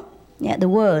Bible. Yeah, the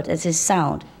word as a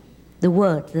sound. The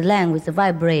word, the language, the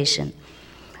vibration.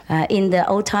 In the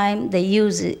old time, they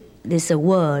use this a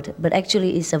word, but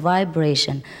actually it's a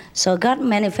vibration. So God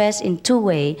manifests in two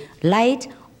ways, light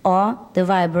or the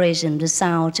vibration, the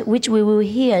sound, which we will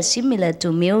hear similar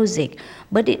to music,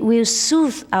 but it will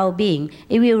soothe our being.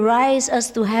 It will rise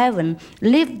us to heaven,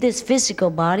 leave this physical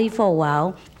body for a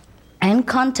while, and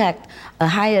contact a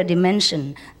higher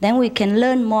dimension. Then we can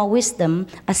learn more wisdom,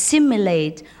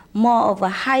 assimilate more of a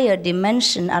higher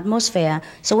dimension atmosphere.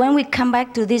 So when we come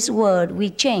back to this world, we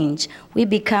change. We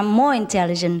become more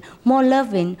intelligent, more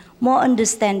loving, more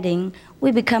understanding.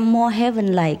 We become more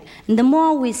heaven-like. And the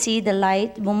more we see the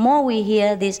light, the more we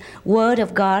hear this word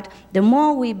of God, the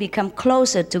more we become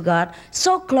closer to God.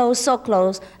 So close, so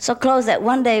close, so close that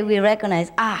one day we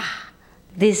recognize,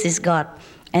 this is God.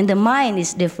 And the mind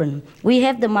is different. We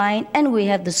have the mind and we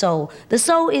have the soul. The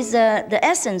soul is the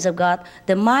essence of God.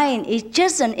 The mind is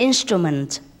just an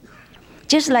instrument.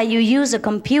 Just like you use a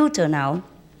computer now,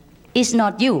 it's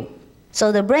not you.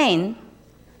 So the brain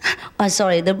Oh,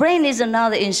 sorry, the brain is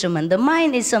another instrument, the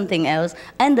mind is something else,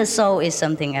 and the soul is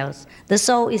something else. The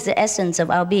soul is the essence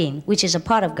of our being, which is a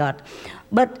part of God.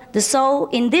 But the soul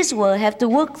in this world have to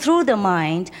work through the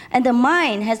mind, and the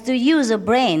mind has to use the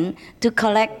brain to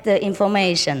collect the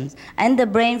information. And the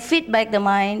brain feedback the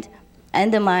mind,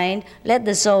 and the mind let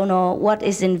the soul know what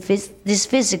is in this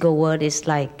physical world is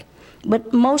like.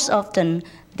 But most often,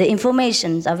 the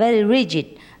informations are very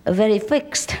rigid, very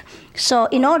fixed. So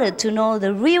in order to know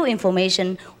the real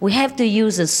information, we have to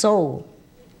use the soul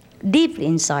deeply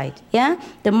inside. Yeah,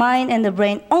 the mind and the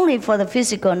brain only for the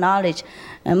physical knowledge.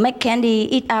 Make candy,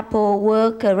 eat apple,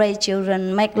 work, raise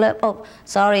children, make love. Oh,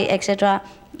 sorry, etc.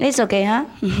 It's okay, huh?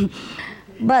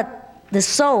 But the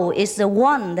soul is the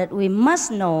one that we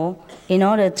must know in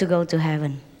order to go to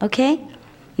heaven. Okay?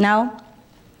 Now,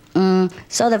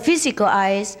 so the physical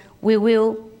eyes, we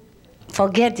will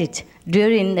forget it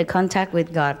during the contact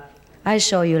with God. I'll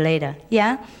show you later.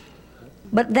 Yeah?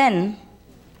 But then,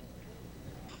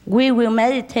 we will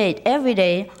meditate every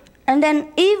day, and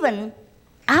then even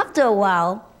after a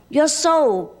while, your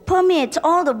soul permeates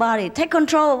all the body, take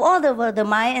control of all the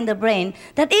mind and the brain,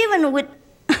 that even with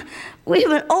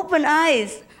open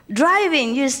eyes,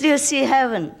 driving, you still see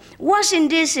heaven. Washing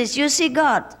dishes, you see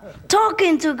God.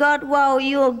 Talking to God while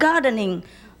you're gardening.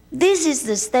 This is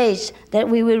the stage that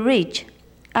we will reach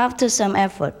after some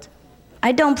effort.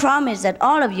 I don't promise that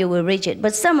all of you will reach it,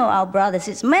 but some of our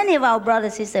brothers, many of our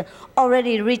brothers and sisters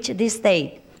already reached this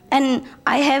stage. And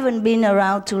I haven't been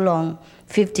around too long,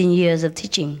 15 years of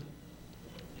teaching.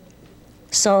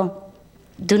 So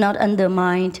do not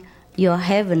undermine your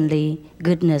heavenly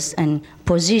goodness and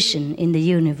position in the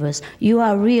universe. You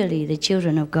are really the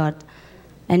children of God.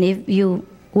 And if you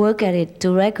work at it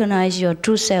to recognize your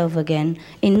true self again,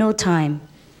 in no time,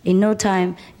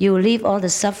 you will leave all the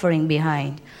suffering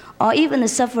behind. Or even the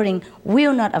suffering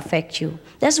will not affect you.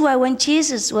 That's why when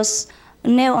Jesus was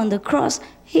nailed on the cross,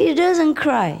 he doesn't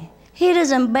cry. He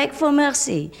doesn't beg for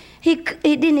mercy. He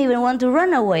didn't even want to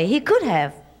run away. He could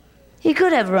have. He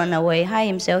could have run away, hide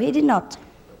himself. He did not.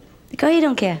 Because he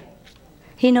don't care.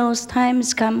 He knows time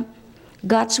has come.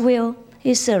 God's will,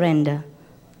 he surrender.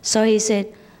 So he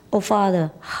said, "Oh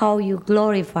Father, how you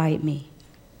glorified me."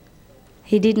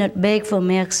 He did not beg for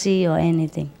mercy or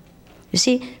anything. You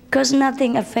see, because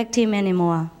nothing affects him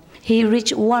anymore. He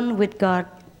reached one with God.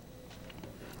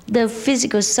 The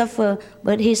physical suffer,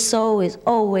 but his soul is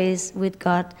always with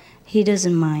God. He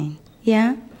doesn't mind.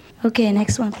 Yeah? Okay,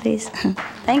 next one, please.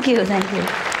 Thank you.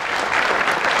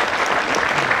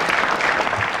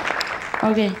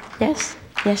 Okay, yes.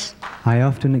 I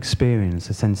often experience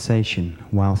a sensation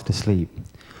whilst asleep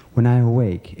when I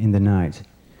awake in the night,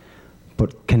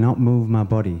 but cannot move my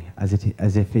body as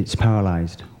if it's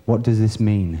paralyzed. What does this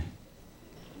mean?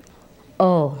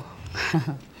 Oh,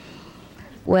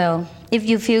 well, if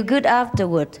you feel good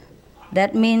afterward,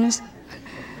 that means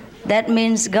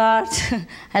God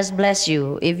has blessed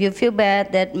you. If you feel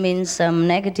bad, that means some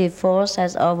negative force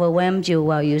has overwhelmed you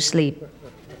while you sleep.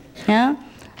 Yeah?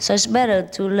 So it's better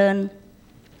to learn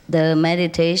the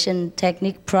meditation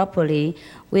technique properly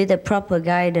with the proper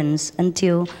guidance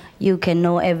until you can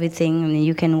know everything and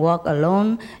you can walk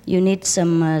alone. You need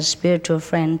some spiritual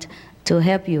friend to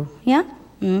help you. Yeah?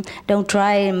 Don't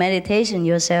try meditation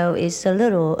yourself. It's a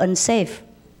little unsafe.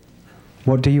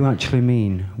 What do you actually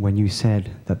mean when you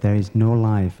said that there is no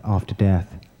life after death?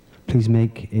 Please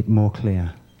make it more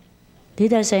clear.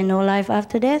 Did I say no life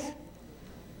after death?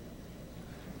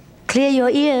 Clear your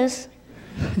ears.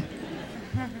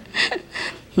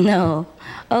 No.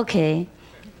 Okay.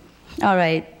 All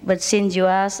right. But since you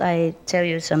asked, I tell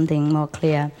you something more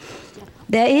clear.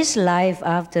 There is life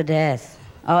after death.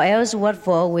 Or else what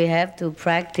for we have to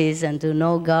practice and to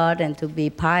know God and to be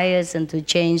pious and to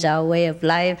change our way of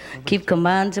life, keep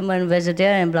commandment,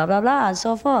 vegetarian, blah, blah, blah, and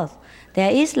so forth.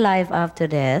 There is life after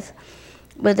death,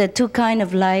 but there are two kinds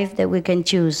of life that we can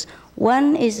choose.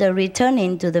 One is a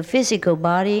returning to the physical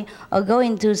body or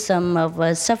going to some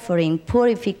of suffering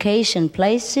purification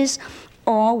places,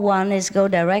 or one is go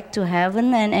direct to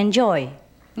heaven and enjoy.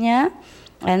 Yeah?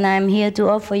 And I'm here to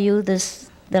offer you the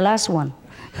last one.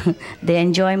 The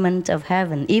enjoyment of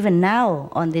heaven, even now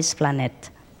on this planet.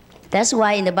 That's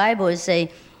why in the Bible it says,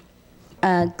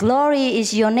 glory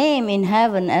is your name in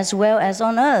heaven as well as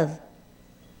on earth.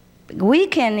 We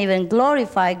can even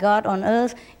glorify God on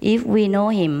earth if we know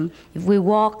Him, if we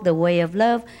walk the way of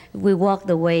love, if we walk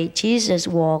the way Jesus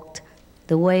walked,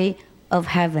 the way of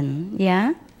heaven.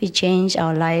 Yeah? We change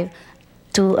our life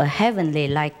to a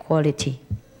heavenly-like quality.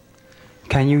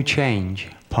 Can you change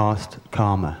past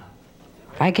karma?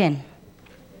 I can.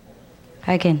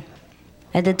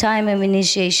 At the time of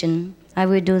initiation, I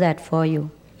will do that for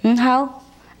you. How?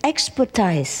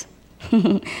 Expertise.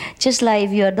 Just like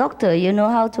if you're a doctor, you know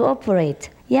how to operate.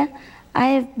 Yeah? I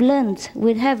have learned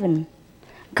with heaven.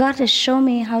 God has shown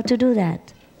me how to do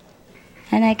that.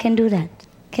 And I can do that.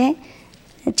 Okay?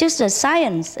 It's just a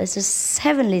science. It's a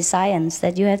heavenly science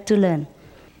that you have to learn.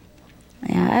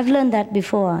 Yeah, I've learned that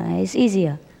before. It's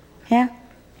easier. Yeah?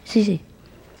 It's easy.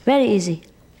 Very easy.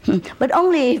 But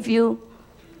only if you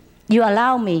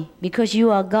allow me, because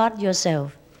you are God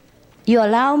yourself. You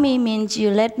allow me means you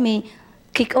let me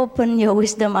kick open your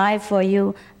wisdom eye for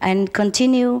you and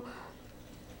continue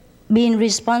being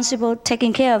responsible,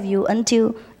 taking care of you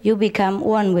until you become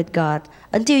one with God,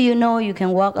 until you know you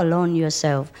can walk alone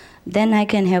yourself. Then I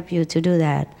can help you to do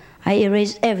that. I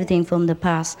erase everything from the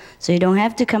past, so you don't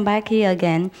have to come back here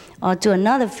again or to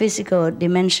another physical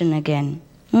dimension again.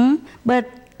 But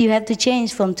you have to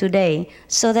change from today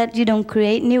so that you don't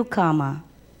create new karma.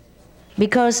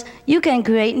 Because you can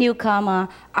create new karma.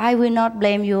 I will not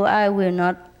blame you. I will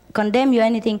not condemn you or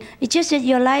anything. It's just that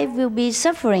your life will be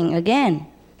suffering again.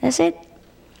 That's it.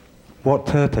 What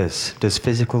purpose does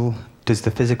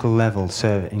the physical level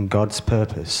serve in God's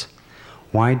purpose?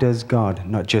 Why does God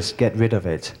not just get rid of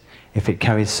it if it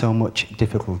carries so much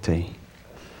difficulty?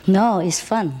 No, it's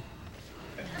fun.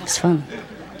 It's fun.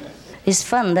 It's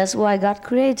fun. That's why God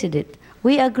created it.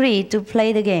 We agree to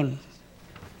play the game.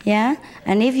 Yeah?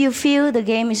 And if you feel the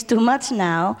game is too much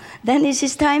now, then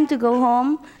it's time to go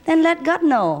home, then let God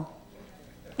know.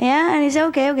 Yeah? And he said,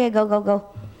 okay, go.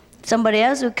 Somebody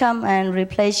else will come and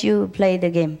replace you, play the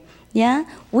game. Yeah?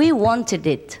 We wanted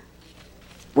it.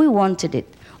 We wanted it.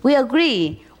 We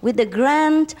agree with the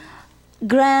grand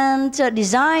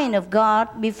design of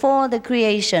God before the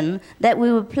creation that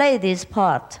we would play this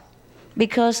part.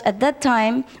 Because at that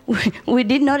time, we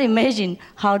did not imagine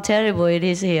how terrible it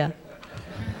is here.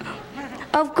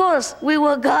 Of course, we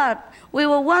were God. We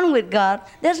were one with God.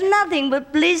 There's nothing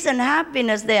but bliss and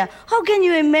happiness there. How can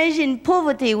you imagine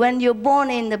poverty when you're born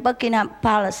in the Buckingham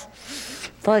Palace,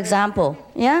 for example?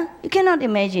 Yeah? You cannot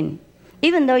imagine.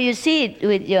 Even though you see it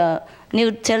with your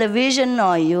new television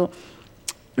or you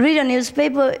read a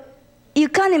newspaper, you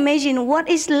can't imagine what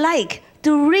it's like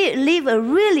to live a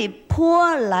really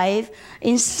poor life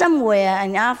in somewhere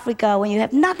in Africa when you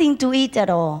have nothing to eat at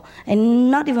all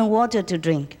and not even water to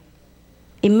drink.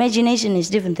 Imagination is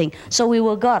a different thing. So we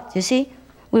were God, you see?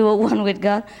 We were one with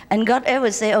God. And God ever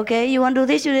say, okay, you want to do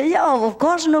this? You do this? Oh, of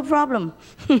course, no problem.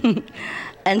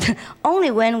 And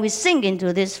only when we sink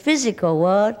into this physical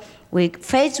world, we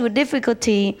face with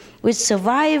difficulty, with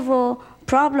survival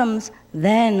problems,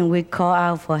 then we call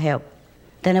out for help.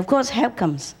 Then, of course, help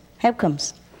comes. Help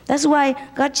comes. That's why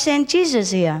God sent Jesus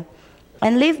here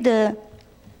and leave the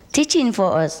teaching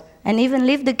for us and even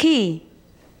leave the key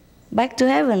back to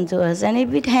heaven to us, and it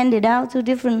be handed out to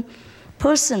different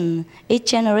person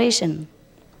each generation.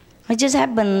 It just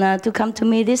happened to come to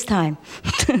me this time.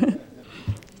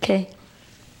 Okay.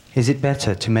 Is it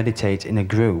better to meditate in a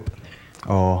group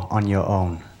or on your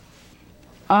own?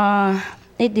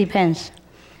 It depends.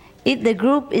 If the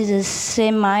group is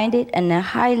same-minded and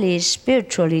highly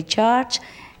spiritually charged,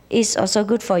 it's also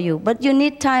good for you. But you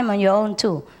need time on your own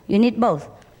too. You need both.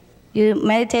 You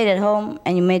meditate at home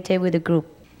and you meditate with a group.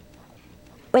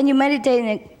 When you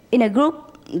meditate in a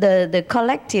group, the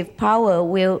collective power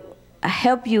will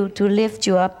help you to lift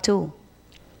you up too.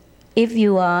 If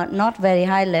you are not very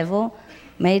high level,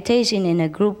 meditation in a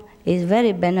group is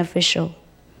very beneficial.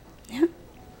 Yeah?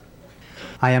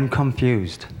 I am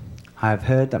confused. I have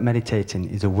heard that meditating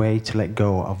is a way to let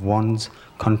go of one's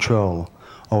control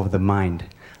over the mind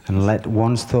and let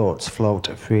one's thoughts float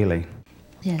freely.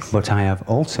 Yes. But I have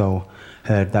also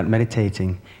heard that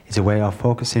meditating is a way of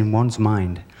focusing one's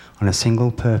mind on a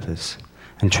single purpose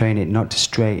and train it not to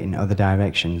stray in other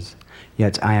directions.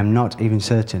 Yet I am not even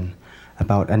certain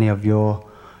about any of your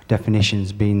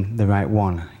definitions being the right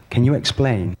one. Can you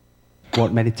explain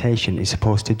what meditation is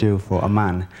supposed to do for a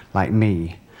man like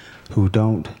me who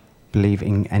don't believe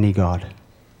in any God?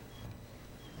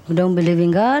 Who don't believe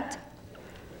in God?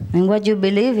 And what you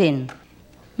believe in?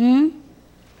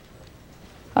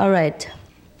 All right.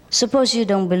 Suppose you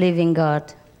don't believe in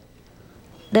God.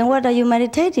 Then what are you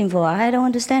meditating for? I don't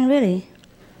understand really.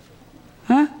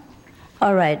 Huh?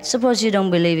 All right. Suppose you don't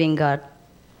believe in God.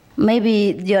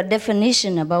 Maybe your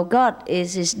definition about God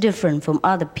is different from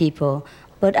other people.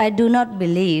 But I do not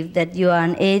believe that you are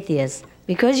an atheist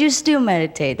because you still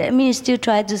meditate. That means you still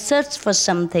try to search for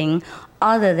something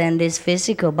other than this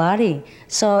physical body.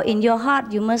 So in your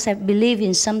heart, you must have believed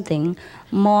in something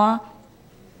more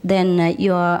than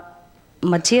your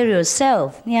material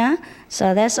self. Yeah?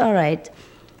 So that's all right.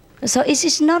 So it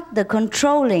is not the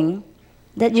controlling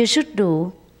that you should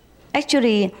do,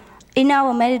 Actually, in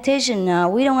our meditation,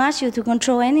 we don't ask you to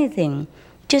control anything.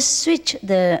 Just switch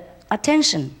the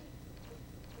attention.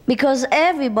 Because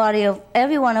every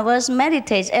one of us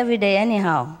meditates every day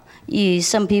anyhow.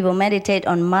 Some people meditate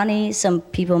on money, some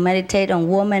people meditate on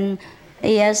woman,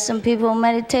 yes, some people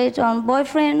meditate on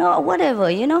boyfriend or whatever,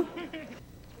 you know.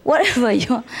 Whatever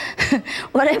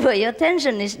your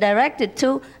attention is directed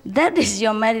to, that is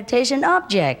your meditation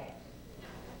object.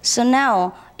 So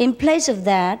now, in place of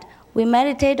that, we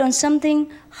meditate on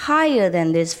something higher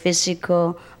than this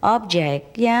physical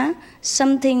object, yeah?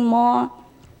 Something more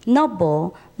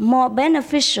noble, more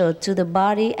beneficial to the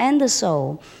body and the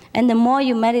soul. And the more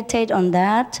you meditate on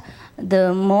that,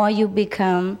 the more you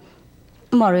become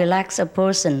more relaxed a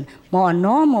person, more a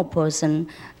normal person,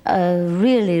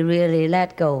 really, really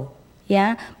let go.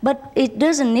 Yeah? But it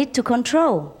doesn't need to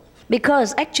control.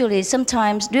 Because actually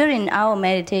sometimes during our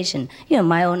meditation,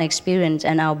 my own experience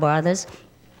and our brothers,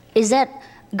 is that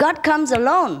God comes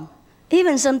alone.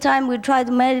 Even sometimes we try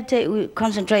to meditate, we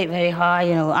concentrate very hard,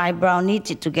 eyebrow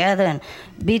knitted together and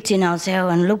beating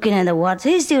ourselves and looking at the water.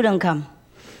 He still don't come.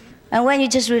 And when you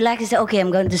just relax, you say, okay,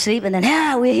 I'm going to sleep, and then,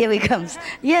 here he comes.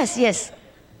 Yes.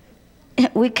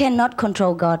 We cannot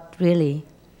control God, really.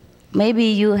 Maybe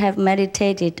you have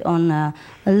meditated on a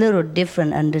little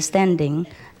different understanding.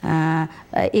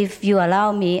 If you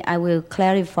allow me, I will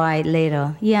clarify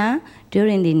later,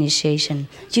 during the initiation.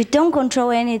 You don't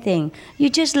control anything. You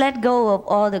just let go of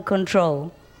all the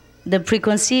control. The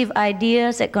preconceived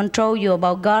ideas that control you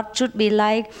about God should be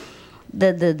like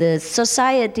the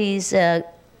society's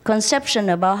conception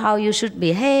about how you should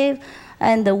behave,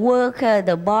 and the work,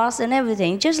 the boss, and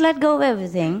everything. Just let go of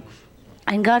everything,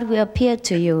 and God will appear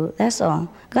to you. That's all.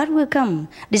 God will come.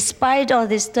 Despite all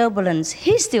this turbulence,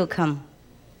 He still comes.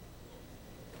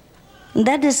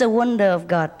 That is the wonder of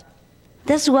God.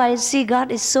 That's why, see,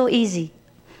 God is so easy.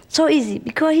 So easy,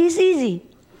 because He's easy.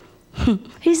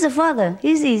 He's the Father.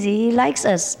 He's easy. He likes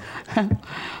us.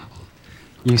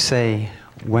 You say,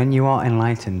 when you are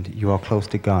enlightened, you are close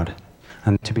to God.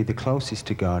 And to be the closest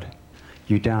to God,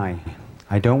 you die.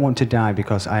 I don't want to die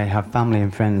because I have family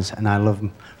and friends and I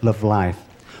love life.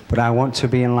 But I want to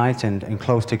be enlightened and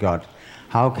close to God.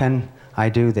 How can I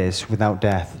do this without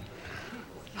death?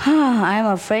 I'm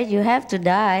afraid you have to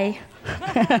die.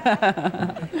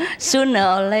 Sooner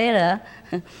or later.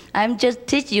 I'm just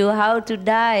teach you how to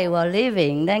die while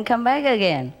living, then come back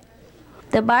again.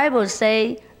 The Bible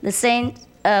say,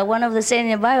 one of the saints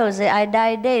in the Bible say, I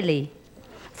die daily.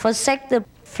 Forsake the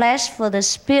flesh for the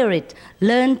spirit.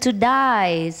 Learn to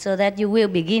die so that you will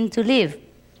begin to live.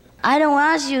 I don't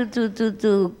ask you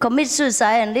to commit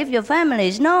suicide and leave your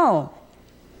families. No.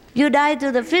 You die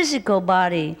to the physical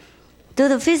body, to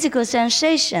the physical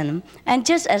sensation. And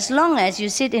just as long as you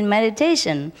sit in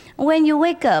meditation, when you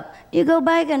wake up, you go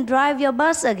back and drive your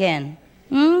bus again.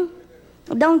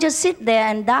 Don't just sit there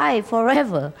and die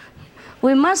forever.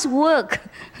 We must work.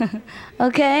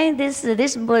 Okay?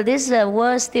 This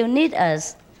world still needs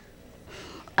us.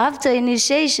 After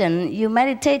initiation, you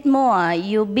meditate more.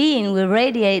 Your being will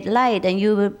radiate light, and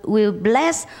you will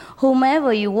bless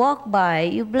whomever you walk by.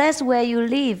 You bless where you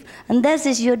live, and that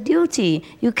is your duty.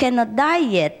 You cannot die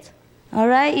yet. All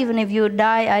right? Even if you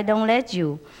die, I don't let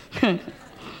you.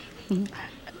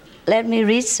 Let me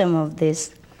read some of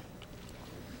this.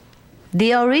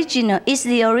 The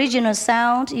original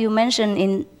sound you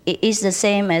mentioned is the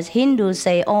same as Hindus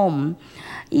say Om.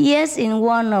 Yes, in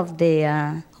one of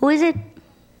the who is it?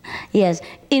 Yes,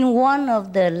 in one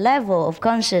of the level of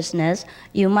consciousness,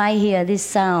 you might hear this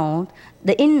sound,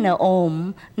 the inner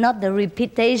Om, not the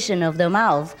repetition of the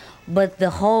mouth, but the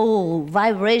whole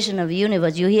vibration of the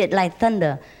universe. You hear it like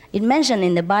thunder. It mentioned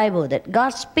in the Bible that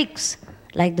God speaks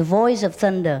like the voice of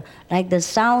thunder, like the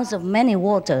sounds of many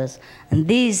waters. And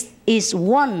this is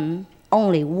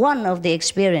only one of the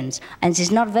experience. And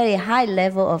it's not very high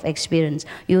level of experience.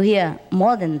 You hear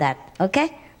more than that.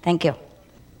 Okay? Thank you.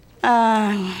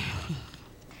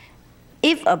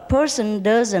 If a person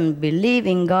doesn't believe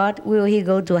in God, will he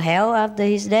go to hell after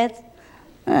his death?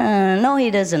 No, he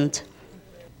doesn't.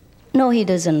 No, he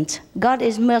doesn't. God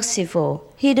is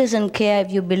merciful. He doesn't care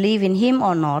if you believe in Him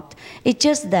or not. It's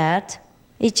just that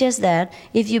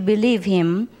if you believe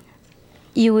Him,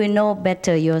 you will know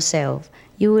better yourself.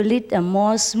 You will lead a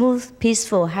more smooth,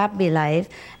 peaceful, happy life,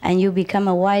 and you become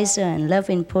a wiser and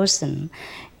loving person.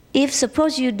 If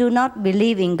suppose you do not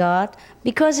believe in God,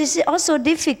 because it's also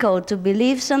difficult to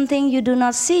believe something you do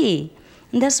not see.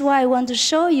 And that's why I want to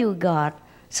show you God,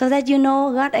 so that you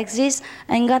know God exists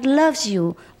and God loves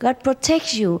you, God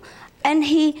protects you, and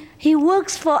He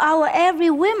works for our every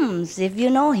whims if you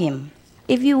know Him,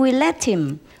 if you will let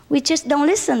Him. We just don't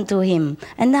listen to him.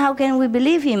 And how can we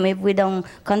believe him if we don't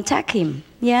contact him?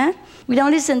 Yeah? We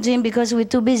don't listen to him because we're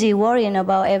too busy worrying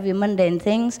about every mundane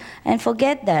things and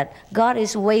forget that God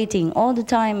is waiting all the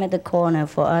time at the corner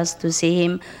for us to see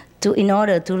him in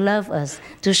order to love us,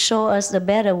 to show us the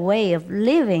better way of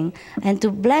living and to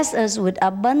bless us with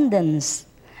abundance.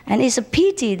 And it's a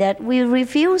pity that we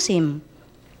refuse him.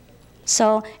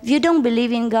 So if you don't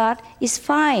believe in God, it's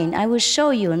fine. I will show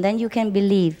you and then you can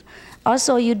believe.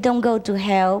 Also, you don't go to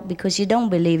hell because you don't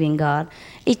believe in God.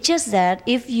 It's just that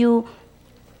if you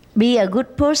be a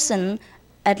good person,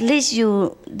 at least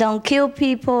you don't kill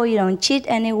people, you don't cheat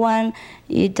anyone,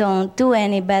 you don't do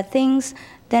any bad things,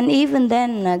 then even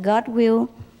then God will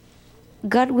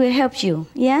help you.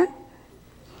 Yeah?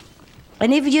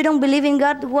 And if you don't believe in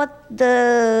God, what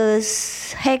the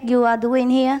heck you are doing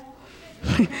here?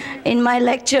 In my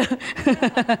lecture,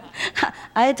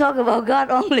 I talk about God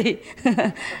only.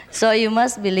 So you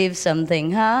must believe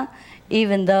something, huh?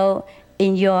 Even though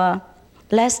in your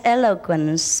less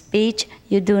eloquent speech,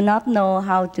 you do not know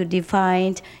how to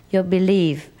define your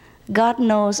belief. God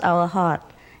knows our heart.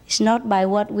 It's not by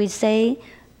what we say,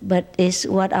 but it's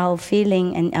what our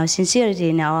feeling and our sincerity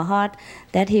in our heart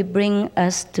that he brings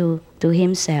us to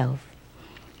himself.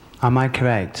 Am I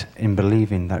correct in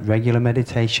believing that regular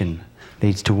meditation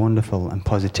leads to wonderful and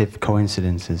positive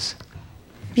coincidences?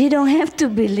 You don't have to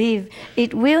believe.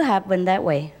 It will happen that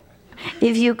way.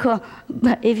 If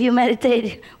you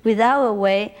meditate without a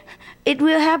way, it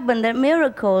will happen that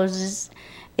miracles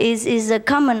is a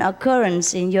common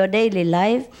occurrence in your daily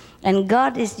life, and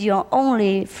God is your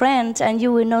only friend, and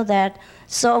you will know that.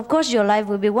 So of course your life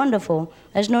will be wonderful.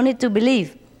 There's no need to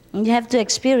believe. You have to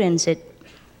experience it.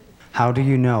 How do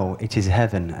you know it is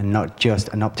heaven and not just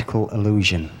an optical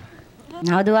illusion?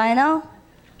 How do I know?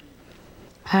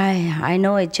 I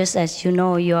know it just as you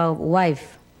know your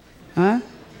wife. Huh?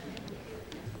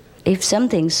 If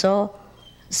something so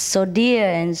dear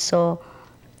and so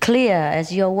clear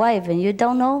as your wife and you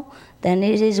don't know, then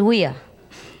it is weird.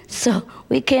 So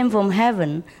we came from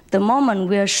heaven. The moment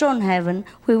we are shown heaven,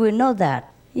 we will know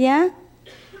that. Yeah?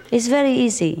 It's very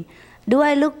easy. Do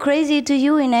I look crazy to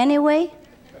you in any way?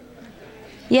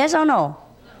 Yes or no?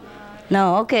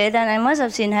 No, okay, then I must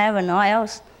have seen heaven or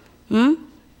else.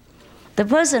 The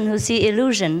person who sees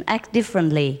illusion act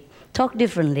differently, talk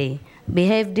differently,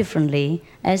 behave differently,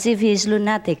 as if he is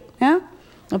lunatic. Huh?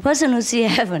 A person who sees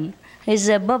heaven is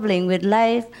bubbling with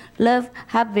life, love,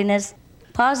 happiness,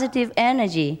 positive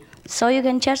energy. So you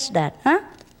can judge that. Huh?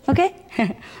 Okay?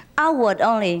 Outward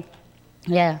only.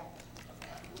 Yeah.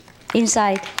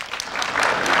 Inside.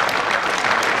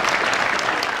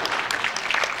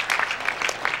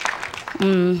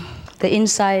 The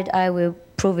inside, I will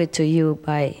prove it to you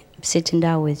by sitting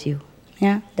down with you.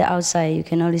 Yeah, the outside, you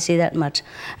can only see that much.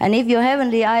 And if your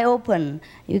heavenly eye open,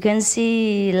 you can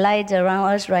see light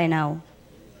around us right now.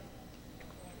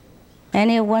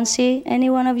 Anyone see?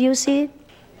 Any one of you see it?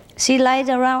 See light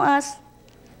around us?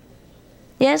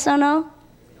 Yes or no?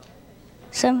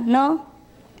 Some, no?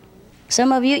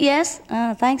 Some of you, yes?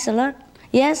 Thanks a lot.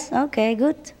 Yes? Okay,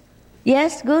 good.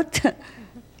 Yes, good.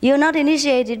 You're not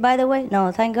initiated, by the way?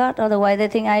 No, thank God. Otherwise, they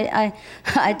think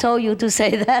I told you to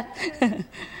say that.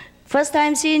 First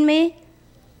time seeing me?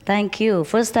 Thank you.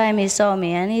 First time he saw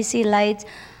me, and he see light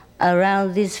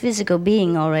around this physical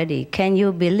being already. Can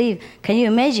you believe? Can you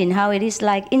imagine how it is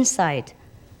like inside?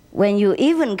 When you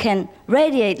even can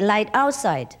radiate light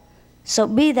outside. So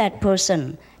be that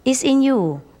person. It's in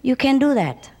you. You can do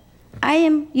that. I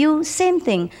am you, same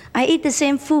thing. I eat the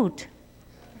same food.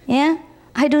 Yeah?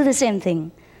 I do the same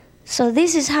thing. So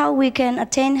this is how we can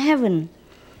attain heaven.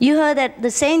 You heard that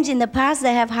the saints in the past,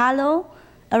 they have halo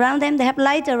around them, they have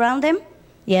light around them?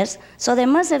 Yes. So they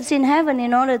must have seen heaven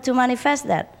in order to manifest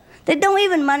that. They don't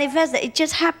even manifest that, it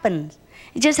just happens.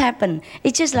 It just happened.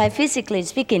 It's just like physically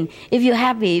speaking, if you're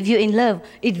happy, if you're in love,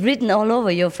 it's written all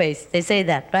over your face. They say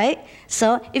that, right?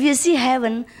 So if you see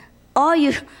heaven, all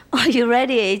you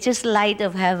radiate is just light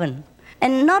of heaven.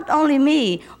 And not only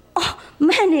me,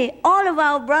 all of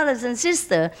our brothers and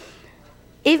sisters,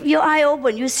 if your eye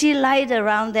open, you see light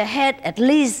around their head, at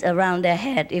least around their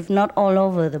head, if not all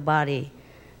over the body.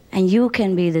 And you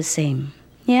can be the same.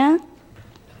 Yeah?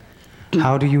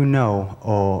 How do you know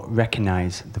or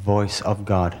recognize the voice of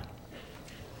God?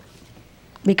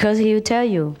 Because he will tell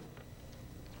you.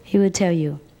 He will tell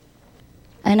you.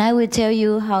 And I will tell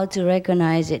you how to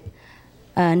recognize it.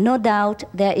 No doubt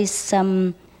there is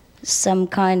some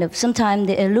kind of, sometimes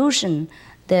the illusion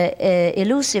the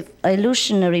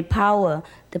illusionary power,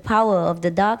 the power of the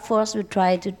dark force will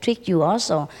try to trick you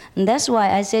also. And that's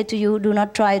why I say to you, do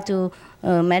not try to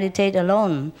meditate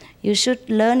alone. You should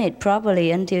learn it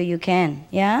properly until you can,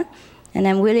 yeah? And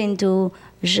I'm willing to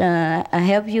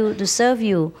help you, to serve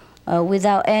you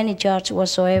without any charge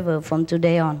whatsoever from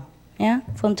today on, yeah?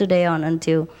 From today on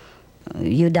until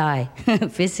you die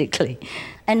physically.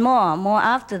 And more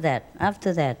after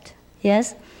that,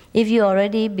 yes? If you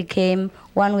already became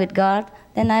one with God,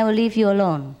 then I will leave you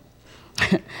alone.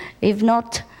 If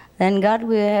not, then God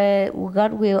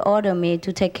will order me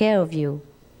to take care of you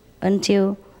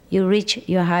until you reach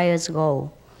your highest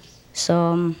goal.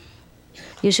 So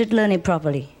you should learn it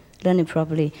properly.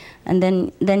 And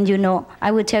then you know,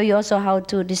 I will tell you also how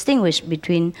to distinguish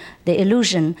between the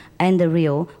illusion and the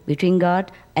real, between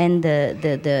God and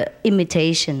the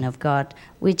imitation of God,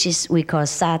 which is we call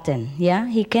Satan. Yeah,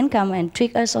 he can come and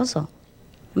trick us also,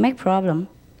 make problem.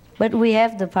 But we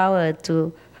have the power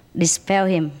to dispel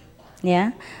him.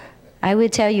 Yeah, I will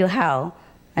tell you how.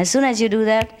 As soon as you do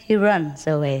that, he runs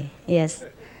away. Yes,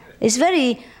 it's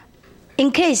very.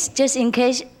 Just in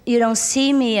case you don't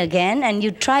see me again and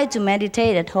you try to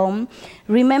meditate at home,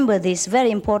 remember this very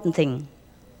important thing.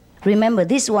 Remember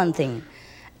this one thing.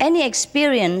 Any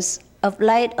experience of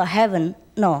light or heaven,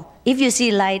 no. If you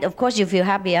see light, of course you feel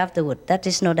happy afterward. That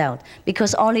is no doubt.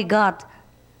 Because only God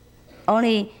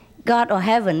or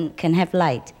heaven can have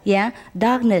light. Yeah?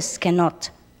 Darkness cannot.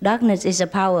 Darkness is a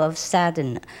power of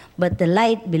Satan, but the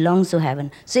light belongs to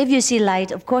heaven. So if you see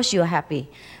light, of course you are happy.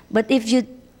 But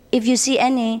if you see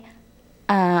any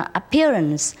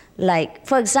appearance, like,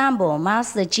 for example,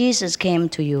 Master Jesus came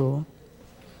to you,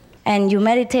 and you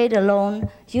meditate alone,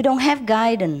 you don't have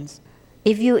guidance.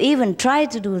 If you even try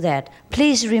to do that,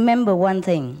 please remember one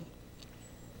thing.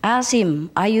 Ask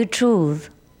him, are you truth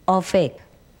or fake?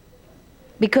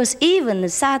 Because even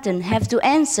Satan has to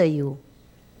answer you.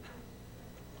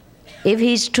 If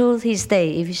he's truth, he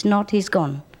stays. If he's not, he's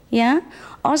gone. Yeah?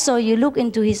 Also, you look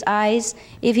into his eyes.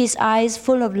 If his eyes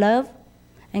full of love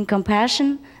and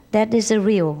compassion, that is a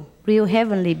real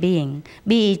heavenly being.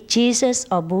 Be it Jesus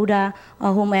or Buddha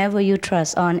or whomever you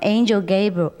trust, or an angel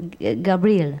Gabriel.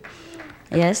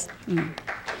 Yes?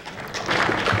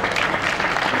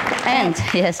 And,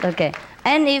 yes, okay.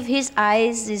 And if his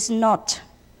eyes is not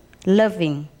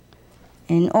loving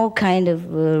and all kind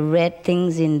of red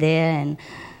things in there,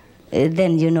 and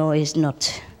then you know it's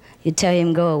not. You tell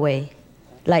him, go away.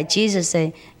 Like Jesus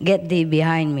said, get thee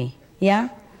behind me. Yeah?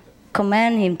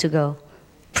 Command him to go.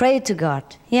 Pray to God.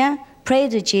 Yeah? Pray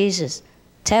to Jesus.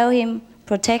 Tell him,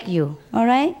 protect you. All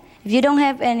right? If you don't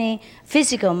have any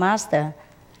physical master,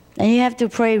 then you have to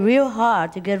pray real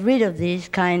hard to get rid of this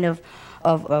kind of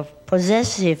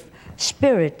possessive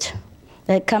spirit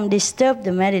that come disturb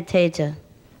the meditator.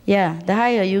 Yeah, the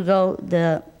higher you go,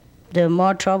 the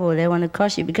more trouble they want to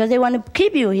cause you, because they want to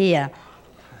keep you here.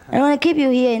 They want to keep you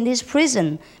here in this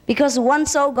prison, because one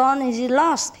soul gone is he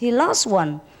lost. He lost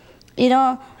one. You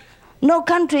know, no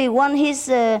country want his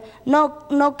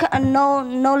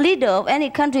no leader of any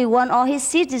country want all his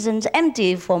citizens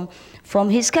empty from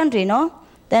his country, no?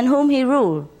 Then whom he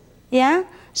rule. Yeah?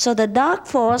 So the dark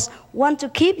force want to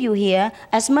keep you here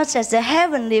as much as the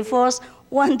heavenly force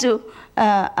want to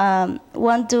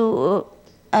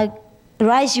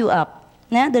rise you up.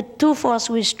 Yeah? The two forces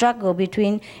will struggle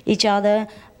between each other,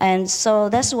 and so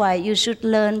that's why you should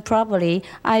learn properly.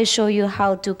 I show you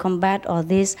how to combat all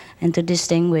this and to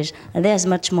distinguish. And there's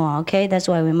much more, okay? That's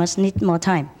why we must need more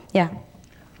time. Yeah.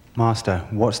 Master,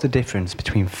 what's the difference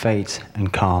between fate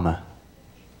and karma?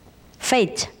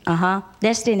 Fate,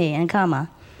 destiny and karma,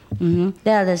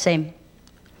 they are the same.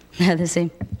 They are the same.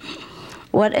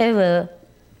 Whatever,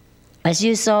 as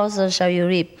you sow, so shall you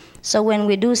reap. So when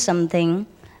we do something,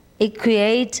 it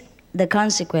creates the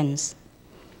consequence.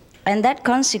 And that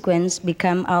consequence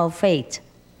becomes our fate,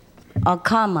 or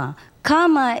karma.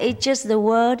 Karma is just the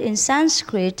word in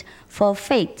Sanskrit for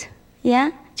fate.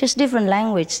 Yeah? Just different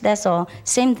language, that's all.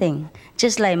 Same thing.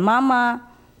 Just like mama,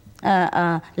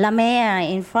 la mère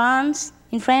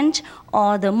in French,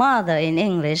 or the mother in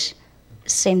English,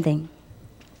 same thing.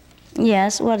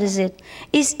 Yes, what is it?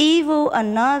 Is evil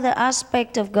another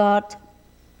aspect of God?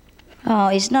 Oh,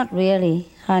 it's not really,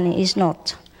 honey, it's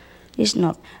not. It's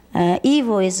not.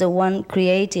 Evil is the one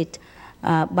created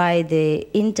by the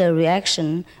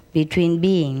interaction between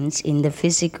beings in the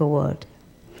physical world.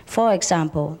 For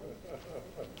example,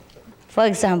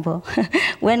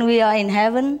 when we are in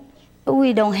heaven,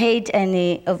 we don't hate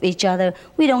any of each other.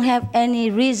 We don't have any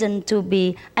reason to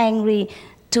be angry,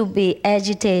 to be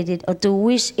agitated, or to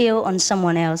wish ill on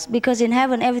someone else. Because in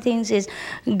heaven, everything is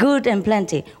good and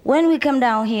plenty. When we come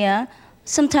down here,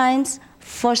 sometimes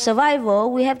for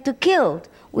survival, we have to kill,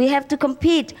 we have to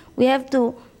compete, we have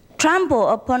to trample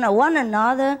upon one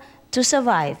another to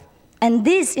survive. And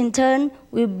this, in turn,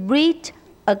 will breed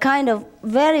a kind of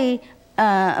very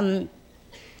dark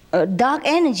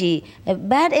energy, a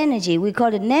bad energy. We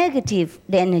call it negative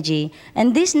energy.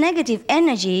 And this negative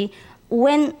energy,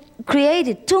 when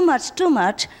created too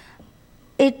much,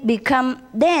 it becomes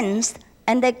dense,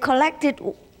 and they collect it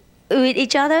with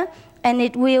each other, and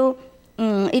it will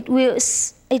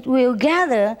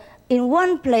gather in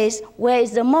one place where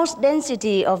is the most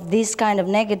density of this kind of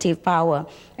negative power.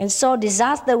 And so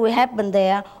disaster will happen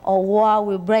there, or war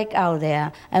will break out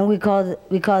there. And we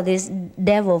call this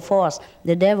devil force,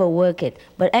 the devil work it.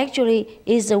 But actually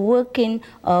it's the working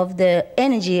of the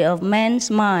energy of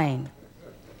man's mind.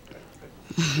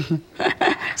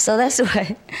 So that's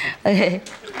why, okay.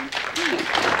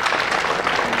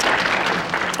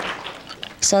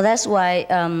 So that's why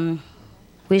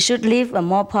we should live a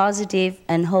more positive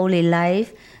and holy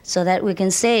life so that we can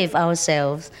save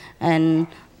ourselves. And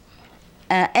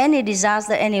any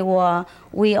disaster, any war,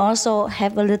 we also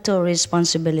have a little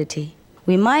responsibility.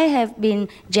 We might have been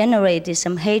generated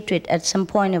some hatred at some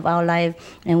point of our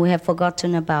life, and we have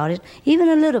forgotten about it, even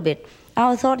a little bit.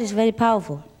 Our thought is very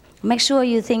powerful. Make sure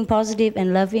you think positive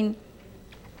and loving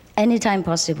anytime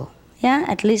possible. Yeah,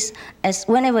 at least as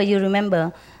whenever you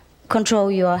remember,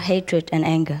 control your hatred and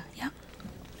anger. Yeah.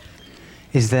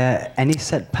 Is there any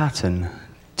set pattern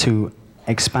to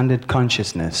expanded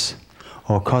consciousness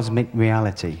or cosmic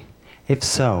reality? If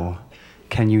so,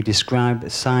 can you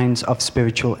describe signs of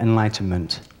spiritual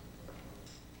enlightenment?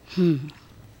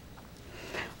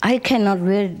 I cannot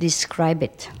really describe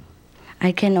it.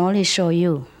 I can only show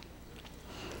you.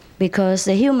 Because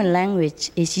the human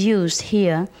language is used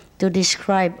here to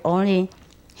describe only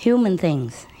human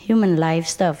things, human life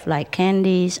stuff like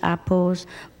candies, apples,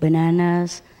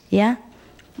 bananas, yeah?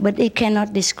 But it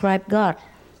cannot describe God,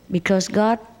 because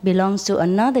God belongs to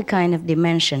another kind of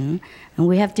dimension, and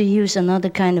we have to use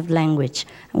another kind of language,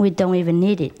 and we don't even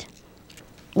need it.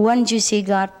 Once you see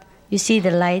God, you see the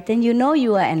light, and you know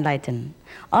you are enlightened.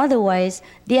 Otherwise,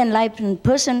 the enlightened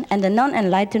person and the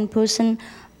non-enlightened person,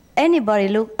 anybody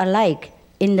look alike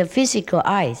in the physical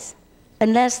eyes,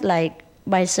 unless like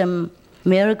by some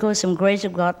miracle, some grace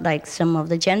of God, like some of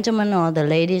the gentlemen or the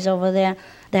ladies over there,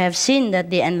 they have seen that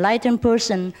the enlightened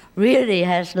person really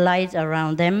has light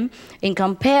around them in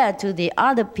compared to the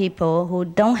other people who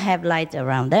don't have light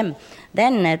around them.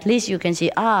 Then at least you can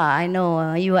see, I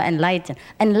know you are enlightened.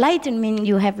 Enlightened means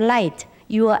you have light.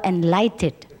 You are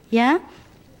enlightened. Yeah?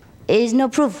 There is no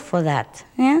proof for that.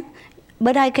 Yeah?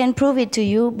 But I can prove it to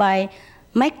you by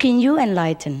making you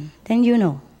enlightened. Then you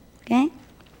know. Okay?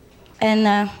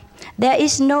 And there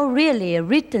is no really a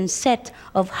written set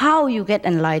of how you get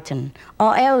enlightened,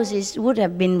 or else it would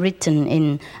have been written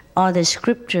in all the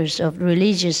scriptures of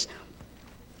religious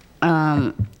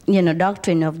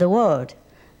doctrine of the world.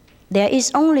 There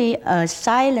is only a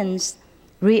silent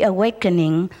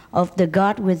reawakening of the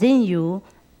God within you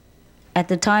at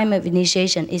the time of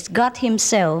initiation. It's God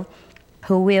Himself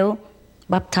who will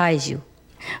baptize you,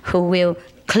 who will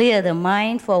clear the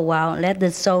mind for a while, let the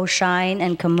soul shine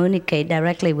and communicate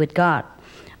directly with God.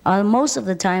 Most of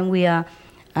the time we are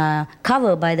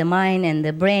covered by the mind and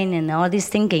the brain and all this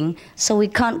thinking, so we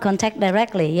can't contact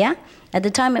directly, yeah? At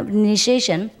the time of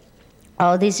initiation,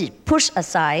 all this is pushed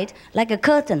aside like a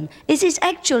curtain. It is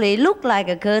actually look like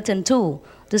a curtain too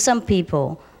to some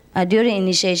people during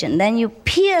initiation. Then you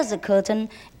pierce the curtain,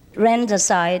 rent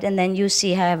aside, and then you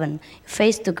see heaven,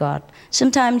 face to God.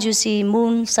 Sometimes you see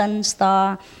moon, sun,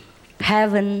 star,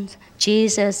 heaven,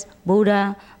 Jesus,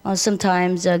 Buddha, or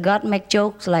sometimes God make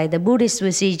jokes like the Buddhist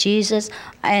will see Jesus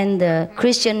and the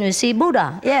Christian will see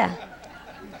Buddha. Yeah.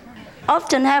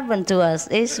 Often happen to us.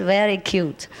 It's very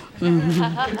cute.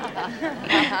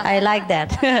 I like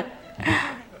that.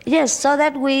 Yes, so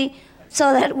that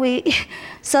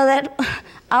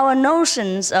our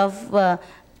notions of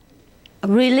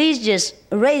religious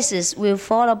races will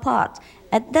fall apart.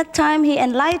 At that time, He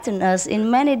enlightened us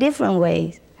in many different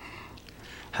ways.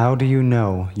 How do you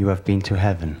know you have been to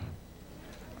heaven?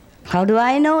 How do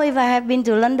I know if I have been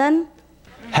to London?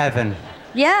 Heaven.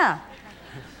 Yeah,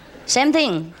 same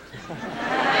thing.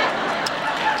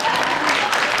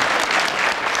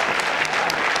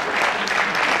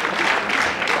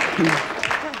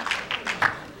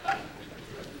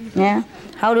 Yeah,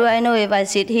 how do I know if I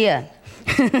sit here?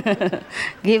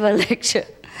 Give a lecture.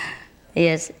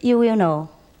 Yes, you will know.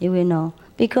 You will know.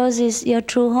 Because it's your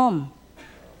true home.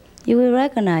 You will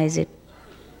recognize it.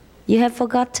 You have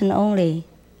forgotten only.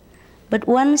 But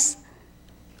once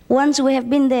we have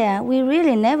been there, we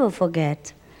really never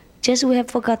forget. Just we have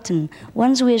forgotten.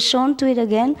 Once we are shown to it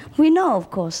again, we know,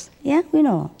 of course. Yeah, we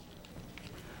know.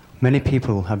 Many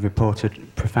people have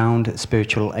reported profound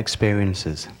spiritual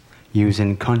experiences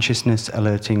using consciousness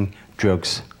alerting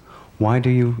drugs. Why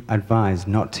do you advise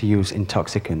not to use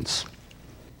intoxicants?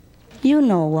 You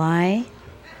know why.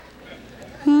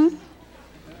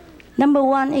 Number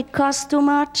one, it costs too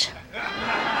much.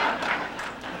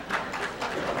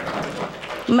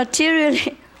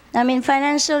 Materially,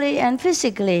 financially and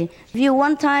physically. If you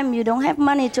one time you don't have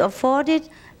money to afford it,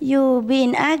 you'll be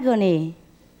in agony.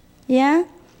 Yeah?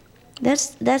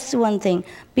 That's one thing.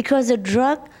 Because the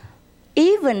drug,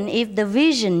 even if the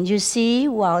vision you see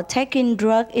while taking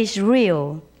drug is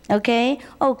real, okay,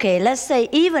 let's say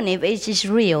even if it is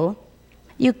real,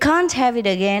 you can't have it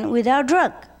again without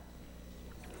drug.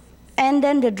 And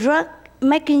then the drug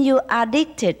making you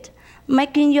addicted,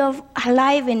 making your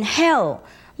life in hell,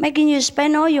 making you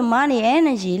spend all your money,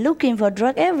 energy looking for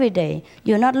drug every day.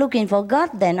 You're not looking for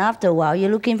God then after a while, you're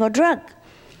looking for drug.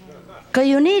 Because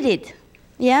you need it,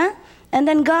 yeah? And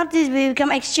then God will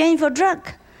become exchange for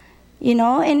drug,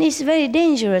 and it's very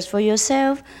dangerous for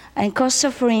yourself and cause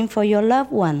suffering for your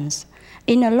loved ones.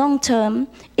 In the long term,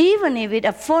 even if it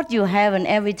affords you heaven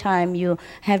every time you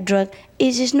have drug,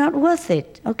 it is not worth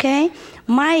it, okay?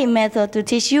 My method to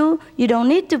teach you, you don't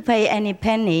need to pay any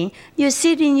penny. You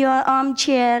sit in your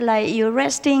armchair like you're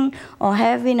resting or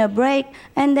having a break,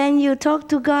 and then you talk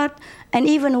to God. And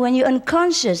even when you're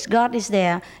unconscious, God is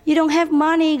there. You don't have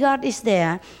money, God is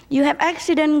there. You have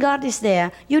accident, God is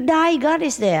there. You die, God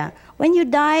is there. When you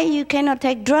die, you cannot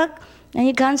take drug, and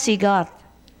you can't see God.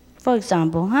 For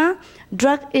example,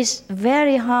 drug is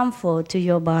very harmful to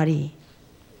your body.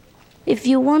 If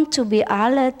you want to be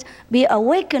alert, be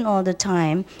awakened all the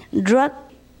time, drug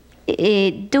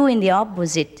doing the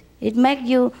opposite. It make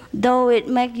you, drunk,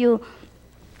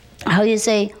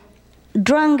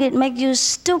 it make you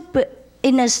stupid,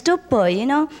 in a stupor,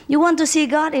 You want to see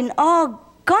God in all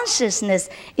consciousness,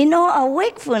 in all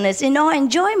wakefulness, in all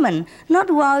enjoyment,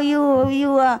 not while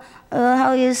you are,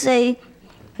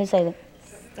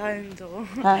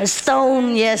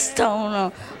 stone, yes, stone,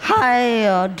 or high,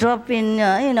 or dropping,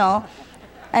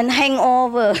 and hang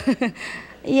over.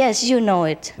 Yes, you know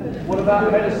it. What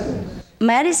about medicines?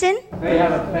 Medicine? They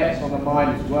have effects on the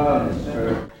mind as well.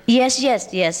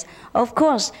 Yes. Of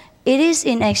course, it is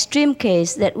in extreme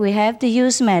case that we have to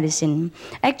use medicine.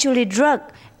 Actually,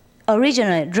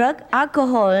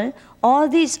 alcohol, all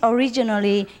these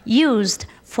originally used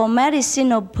for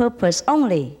medicinal purpose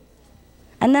only.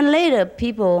 And then later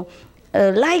people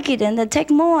like it and they take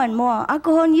more and more.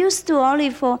 Alcohol used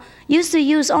to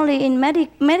use only in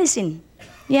medicine,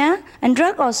 yeah, and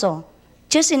drug also,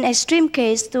 just in extreme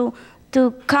case to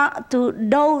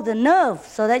dull the nerve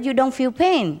so that you don't feel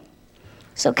pain.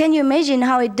 So can you imagine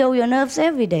how it dull your nerves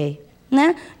every day?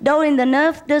 Nah? Dulling the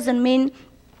nerve doesn't mean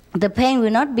the pain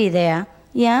will not be there,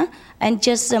 yeah, and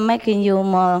just making you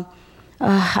more,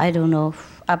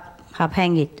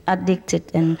 addicted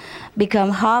and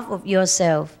become half of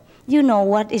yourself. You know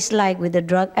what it's like with the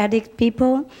drug addict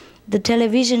people? The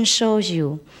television shows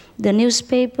you, the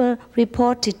newspaper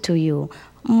reported to you,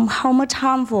 how much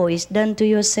harmful is done to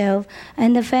yourself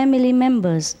and the family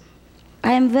members.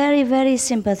 I am very, very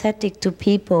sympathetic to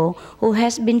people who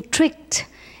has been tricked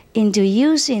into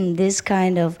using this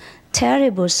kind of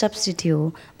terrible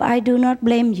substitute, but I do not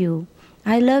blame you.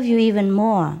 I love you even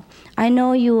more. I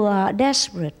know you are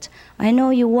desperate. I know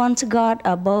you want God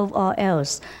above all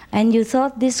else, and you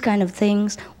thought these kind of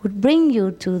things would bring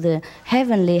you to the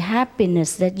heavenly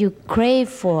happiness that you crave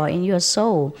for in your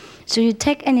soul. So you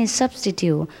take any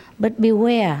substitute, but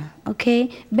beware, okay?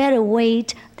 Better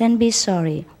wait than be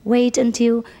sorry. Wait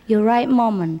until your right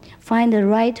moment. Find the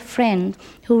right friend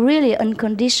who really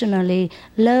unconditionally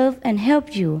love and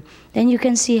help you. Then you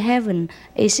can see heaven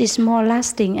is more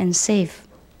lasting and safe.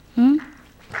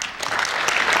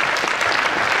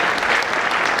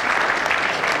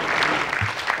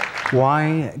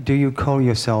 Why do you call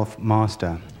yourself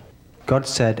master? God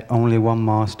said only one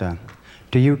master.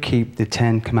 Do you keep the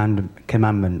 10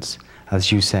 commandments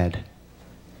as you said?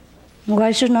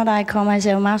 Why should not I call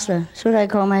myself master? Should I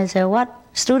call myself what?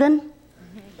 Student?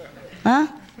 Huh?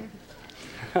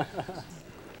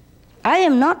 I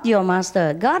am not your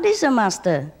master. God is a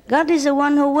master. God is the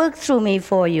one who worked through me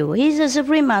for you. He's the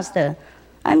supreme master.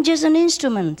 I'm just an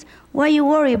instrument. Why you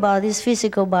worry about this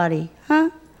physical body? Huh?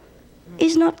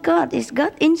 It's not God. It's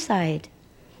God inside.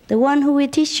 The one who will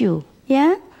teach you.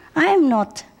 Yeah? I am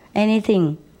not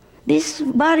anything. This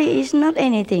body is not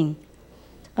anything.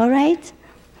 All right?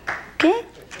 Okay?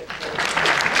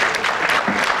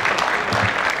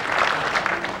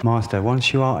 Master,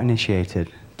 once you are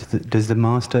initiated to does the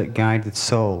Master guide the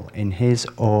soul in his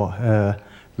or her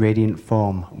radiant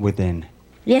form within?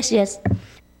 Yes, yes.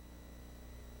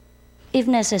 If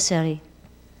necessary.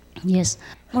 Yes.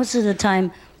 Most of the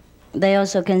time, they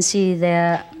also can see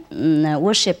their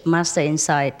worship master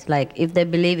inside. Like if they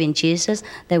believe in Jesus,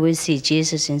 they will see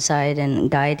Jesus inside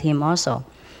and guide him also.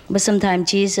 But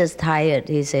sometimes Jesus tired.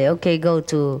 He say, okay, go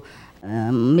to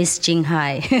Miss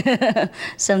Jinghai,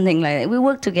 something like that. We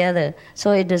work together,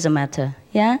 so it doesn't matter.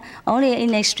 Yeah. Only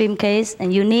in extreme case,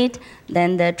 and you need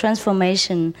then the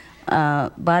transformation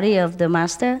body of the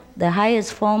master, the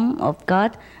highest form of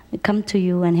God, come to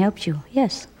you and help you.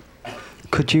 Yes.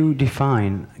 Could you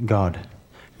define God?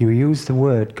 You use the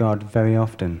word God very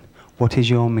often. What is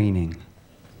your meaning?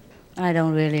 I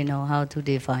don't really know how to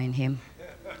define him.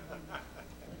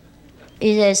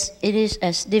 It is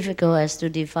as difficult as to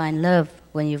define love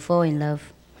when you fall in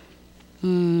love.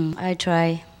 I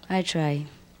try.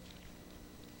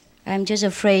 I'm just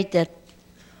afraid that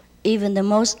even the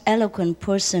most eloquent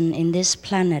person in this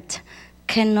planet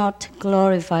cannot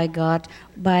glorify God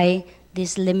by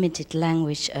this limited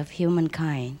language of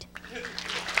humankind.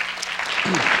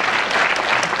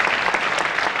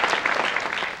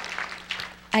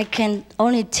 I can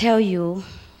only tell you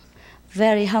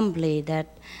very humbly that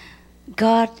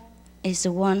God is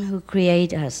the one who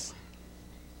created us.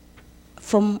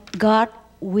 From God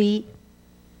we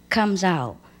comes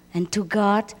out, and to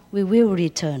God we will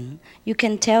return. You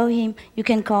can tell him, you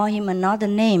can call him another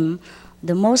name,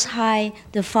 the Most High,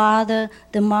 the Father,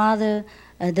 the Mother,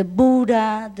 the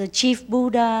Buddha, the Chief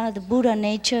Buddha, the Buddha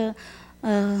nature,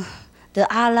 the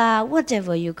Allah,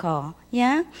 whatever you call.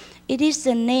 Yeah? It is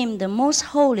the name, the most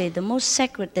holy, the most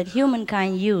sacred that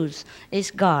humankind use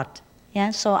is God.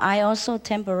 Yeah? So I also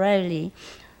temporarily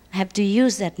have to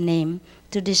use that name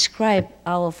to describe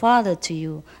our Father to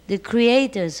you, the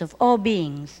creators of all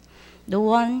beings, the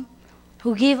one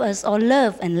who give us all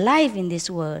love and life in this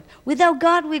world. Without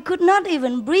God, we could not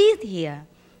even breathe here.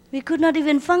 We could not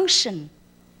even function,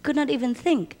 could not even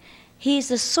think. He is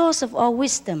the source of all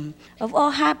wisdom, of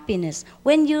all happiness.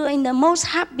 When you're in the most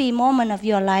happy moment of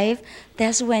your life,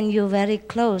 that's when you're very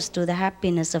close to the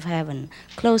happiness of heaven,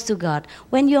 close to God.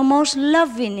 When you're most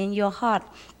loving in your heart,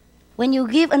 when you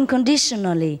give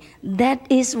unconditionally, that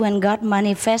is when God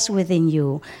manifests within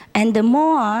you. And the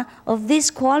more of this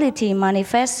quality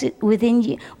manifests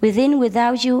within,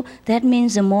 without you, that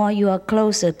means the more you are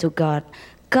closer to God.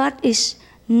 God is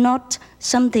not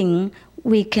something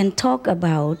we can talk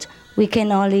about. We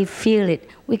can only feel it.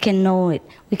 We can know it.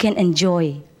 We can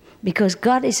enjoy. Because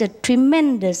God is a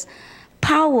tremendous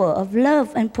power of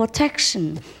love and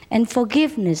protection and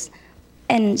forgiveness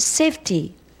and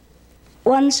safety.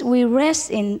 Once we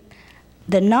rest in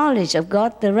the knowledge of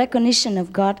God, the recognition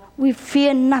of God, we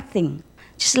fear nothing.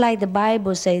 Just like the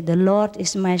Bible says, the Lord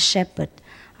is my shepherd,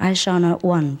 I shall not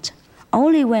want.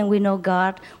 Only when we know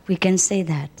God, we can say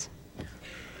that.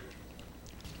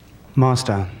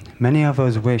 Master, many of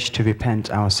us wish to repent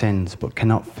our sins, but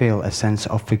cannot feel a sense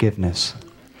of forgiveness.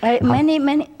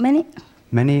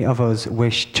 Many of us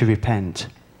wish to repent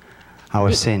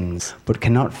our sins, but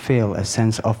cannot feel a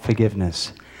sense of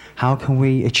forgiveness. How can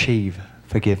we achieve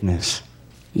forgiveness?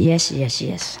 Yes.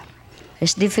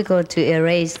 It's difficult to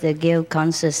erase the guilt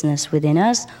consciousness within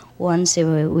us once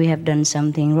we have done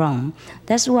something wrong.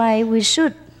 That's why we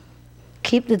should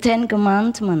keep the 10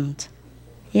 Commandments.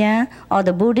 Yeah? Or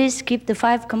the Buddhists keep the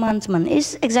 5 Commandments.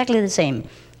 It's exactly the same.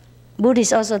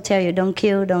 Buddhists also tell you, don't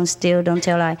kill, don't steal, don't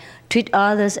tell lie. Treat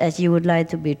others as you would like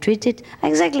to be treated.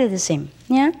 Exactly the same.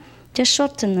 Yeah? Just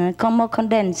shorten, more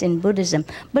condensed in Buddhism.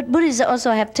 But Buddhists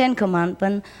also have 10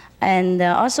 Commandments, and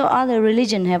also other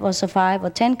religions have also 5 or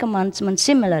 10 Commandments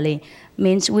similarly.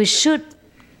 Means we should,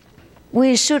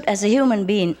 as a human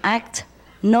being, act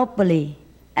nobly,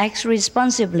 act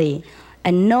responsibly,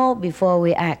 and know before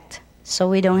we act, so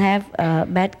we don't have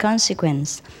bad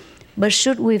consequence. But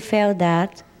should we fail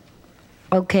that,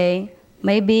 okay,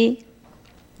 maybe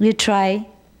you try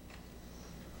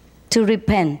to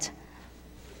repent,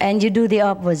 and you do the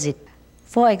opposite.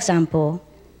 For example,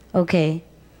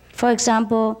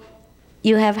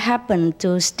 you have happened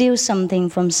to steal something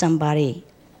from somebody.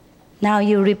 Now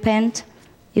you repent,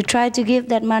 you try to give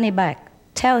that money back.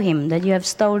 Tell him that you have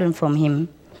stolen from him.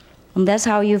 And that's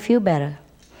how you feel better.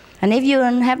 And if you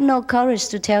have no courage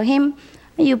to tell him,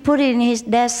 you put it in his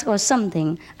desk or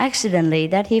something, accidentally,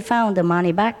 that he found the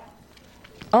money back.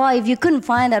 Or if you couldn't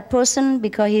find that person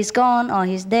because he's gone or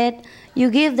he's dead, you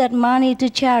give that money to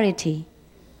charity,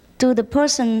 to the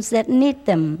persons that need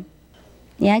them.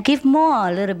 Yeah, give more,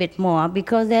 a little bit more,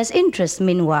 because there's interest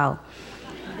meanwhile.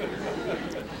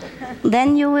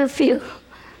 Then you will feel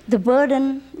the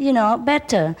burden,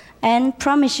 better, and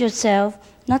promise yourself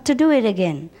not to do it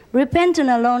again. Repentance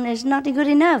alone is not good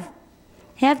enough.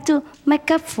 You have to make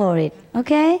up for it,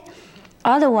 okay?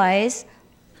 Otherwise,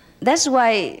 that's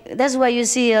why you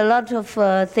see a lot of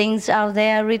things out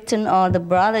there written, or the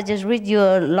brother just read you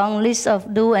a long list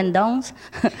of do and don'ts.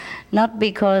 Not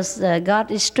because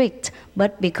God is strict,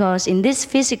 but because in this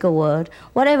physical world,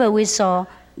 whatever we sow,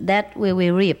 that we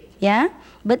will reap, yeah?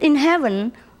 But in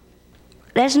heaven,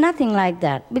 there's nothing like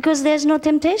that, because there's no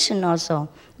temptation also.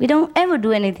 We don't ever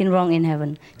do anything wrong in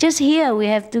heaven. Just here we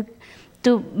have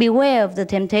to beware of the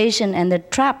temptation and the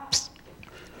traps,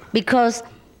 because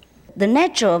the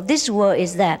nature of this world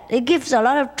is that it gives a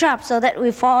lot of traps so that we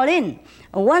fall in.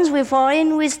 And once we fall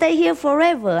in, we stay here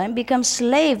forever and become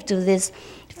slave to this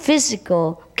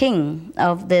physical king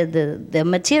of the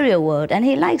material world, and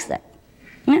he likes that.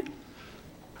 Yeah?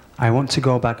 I want to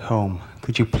go back home.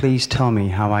 Could you please tell me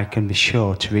how I can be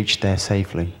sure to reach there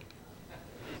safely?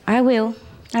 I will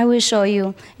show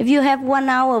you. If you have 1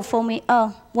 hour for me,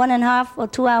 1.5 or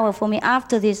 2 hours for me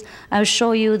after this, I'll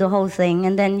show you the whole thing,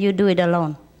 and then you do it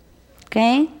alone.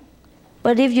 Okay?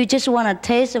 But if you just want a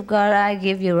taste of God, I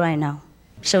give you right now.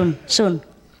 Soon.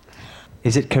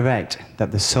 Is it correct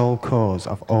that the sole cause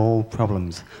of all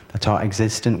problems that are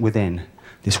existent within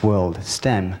this world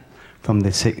stem from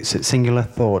the singular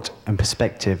thought and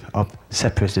perspective of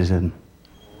separatism?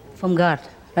 From God,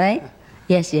 right?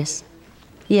 Yes.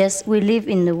 Yes, we live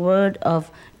in the world of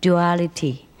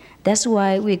duality. That's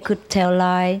why we could tell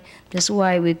lie. That's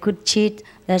why we could cheat.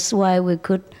 That's why we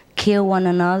could kill one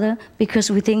another, because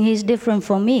we think he's different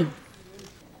from me.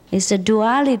 It's the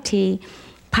duality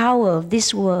power of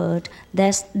this world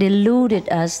that's deluded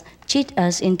us, cheat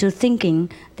us into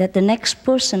thinking that the next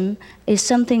person is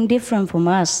something different from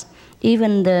us.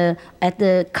 Even at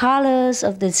the colors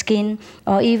of the skin,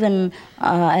 or even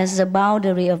as the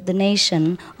boundary of the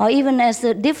nation, or even as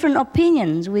the different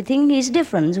opinions. We think he's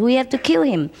different. We have to kill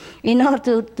him in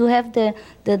order to have the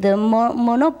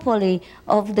monopoly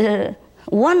of the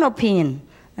one opinion.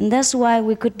 And that's why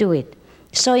we could do it.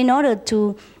 So in order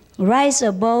to rise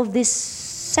above this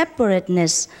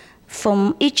separateness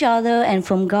from each other and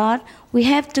from God, we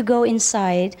have to go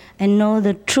inside and know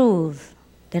the truth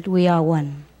that we are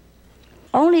one.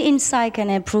 Only inside can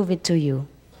I prove it to you.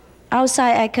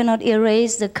 Outside, I cannot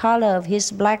erase the color of his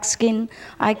black skin.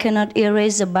 I cannot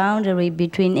erase the boundary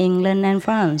between England and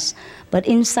France. But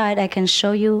inside, I can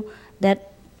show you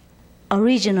that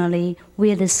originally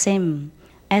we are the same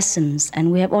essence,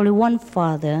 and we have only one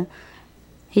Father.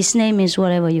 His name is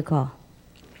whatever you call.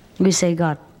 We say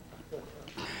God.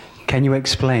 Can you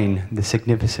explain the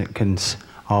significance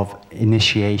of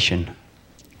initiation?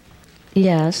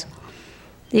 Yes.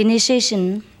 The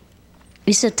initiation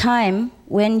is a time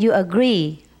when you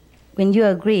agree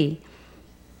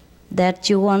that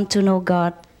you want to know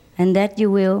God, and that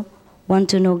you will want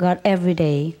to know God every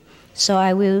day. So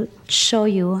I will show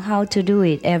you how to do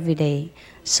it every day,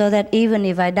 so that even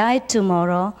if I die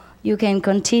tomorrow, you can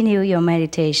continue your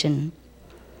meditation.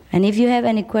 And if you have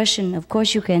any question, of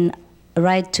course you can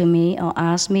write to me or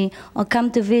ask me or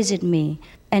come to visit me.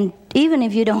 And even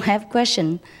if you don't have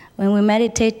question, when we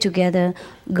meditate together,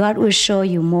 God will show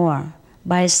you more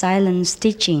by silent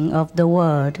teaching of the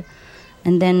word.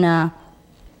 And then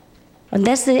and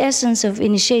that's the essence of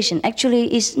initiation.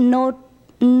 Actually, it's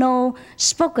no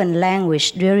spoken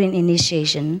language during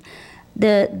initiation.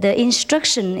 The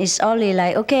instruction is only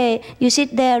like, okay, you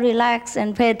sit there, relax,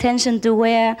 and pay attention to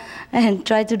where, and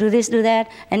try to do this, do that.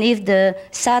 And if the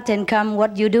Satan come,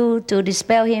 what you do to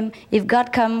dispel him. If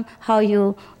God come, how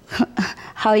you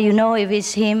know if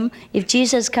it's him. If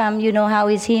Jesus come, you know how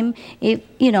it's him. If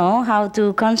you know how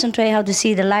to concentrate, how to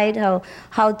see the light,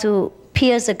 how to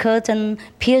pierce the curtain,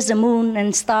 pierce the moon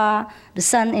and star, the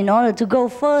sun, in order to go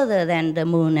further than the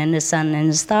moon and the sun and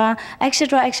the star,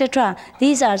 etc., etc.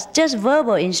 These are just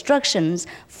verbal instructions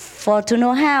for to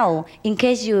know how, in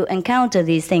case you encounter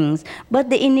these things. But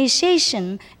the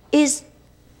initiation is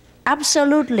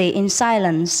absolutely in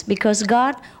silence, because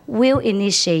God will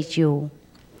initiate you.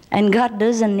 And God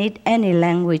doesn't need any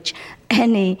language,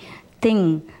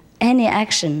 anything, any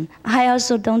action. I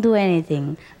also don't do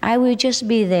anything. I will just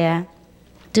be there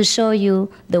to show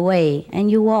you the way, and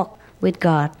you walk with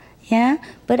God. Yeah?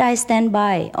 But I stand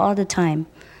by all the time.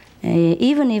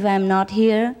 Even if I'm not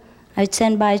here, I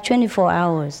stand by 24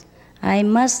 hours. I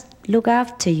must look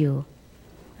after you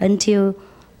until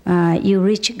you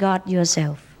reach God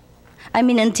yourself. I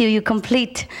mean, until you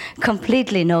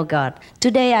completely know God.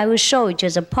 Today I will show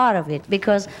just a part of it,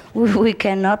 because we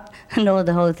cannot know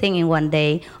the whole thing in one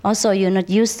day. Also, you're not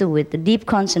used to it, the deep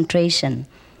concentration.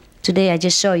 Today I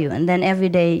just show you, and then every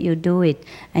day you do it,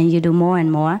 and you do more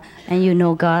and more, and you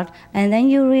know God, and then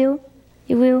you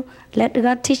will let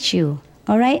God teach you.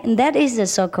 All right? And that is the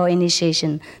so-called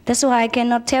initiation. That's why I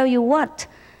cannot tell you what,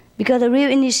 because the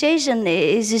real initiation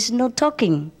is no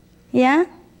talking. Yeah?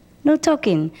 No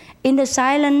talking. In the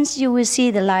silence, you will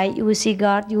see the light, you will see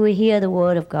God, you will hear the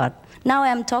word of God. Now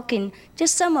I'm talking,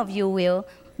 just some of you will,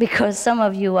 because some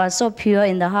of you are so pure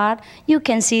in the heart, you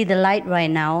can see the light right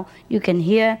now, you can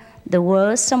hear the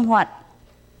words somewhat.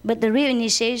 But the real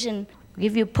initiation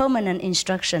give you permanent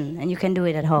instruction, and you can do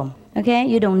it at home. Okay?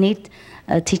 You don't need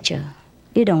a teacher.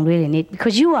 You don't really need,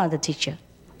 because you are the teacher.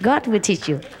 God will teach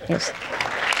you. Yes.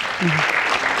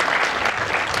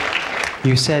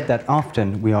 You said that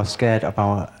often we are scared of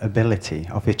our ability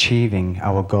of achieving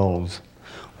our goals.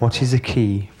 What is the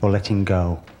key for letting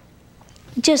go?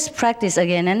 Just practice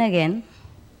again and again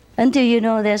until you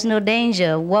know there's no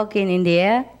danger walking in the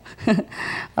air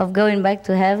of going back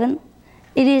to heaven.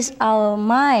 It is our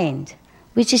mind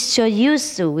which is so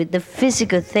used to with the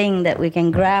physical thing that we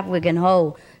can grab, we can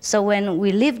hold. So when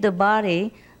we leave the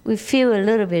body, we feel a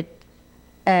little bit,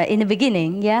 in the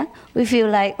beginning, yeah, we feel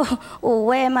like, oh,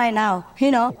 where am I now?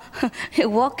 You know,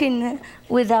 walking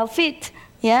with our feet,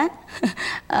 yeah,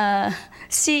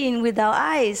 seeing with our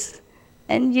eyes.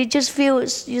 And you just feel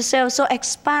yourself so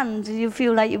expand. You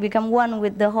feel like you become one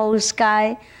with the whole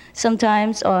sky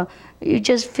sometimes, or you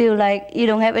just feel like you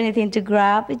don't have anything to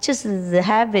grab. It's just the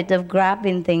habit of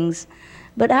grabbing things.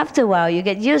 But after a while, you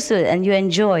get used to it and you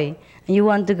enjoy, and you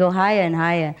want to go higher and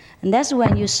higher. And that's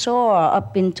when you soar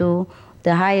up into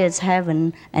the highest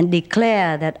heaven and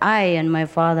declare that I and my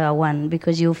Father are one,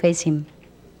 because you face Him.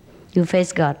 You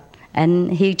face God.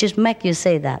 And He just make you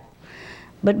say that.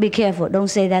 But be careful, don't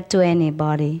say that to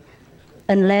anybody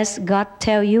unless God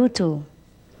tell you to.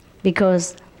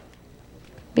 Because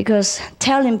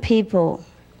telling people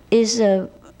is a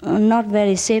not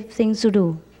very safe thing to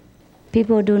do.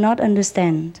 People do not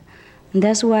understand. And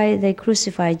that's why they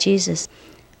crucify Jesus.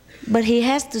 But He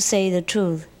has to say the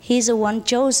truth. He's the one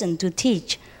chosen to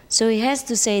teach. So He has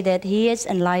to say that He is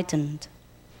enlightened.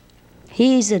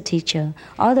 He is a teacher.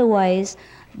 Otherwise,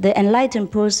 the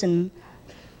enlightened person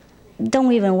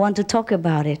don't even want to talk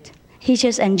about it. He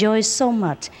just enjoys so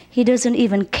much. He doesn't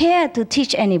even care to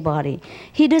teach anybody.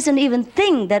 He doesn't even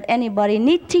think that anybody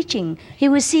needs teaching. He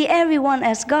will see everyone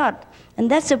as God. And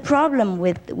that's the problem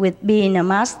with being a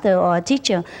master or a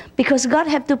teacher, because God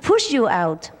have to push you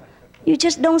out. You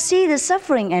just don't see the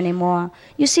suffering anymore.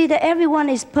 You see that everyone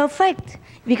is perfect,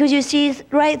 because you see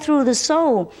right through the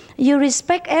soul. You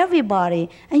respect everybody,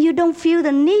 and you don't feel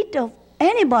the need of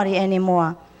anybody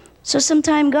anymore. So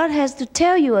sometimes God has to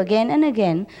tell you again and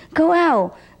again, go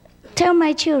out, tell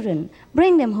my children,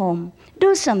 bring them home,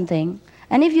 do something.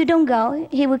 And if you don't go,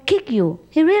 He will kick you.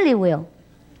 He really will.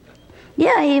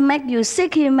 Yeah, He make you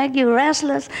sick, He make you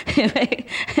restless.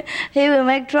 He will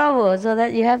make trouble so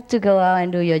that you have to go out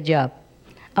and do your job.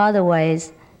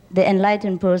 Otherwise, the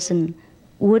enlightened person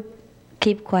would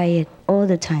keep quiet all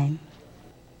the time.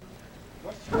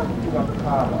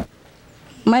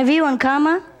 My view on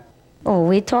karma? Oh,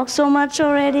 we talk so much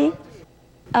already.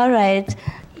 All right.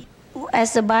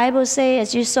 As the Bible says,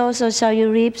 as you sow, so shall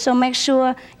you reap. So make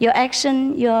sure your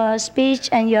action, your speech,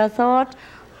 and your thought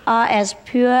are as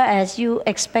pure as you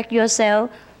expect yourself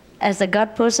as a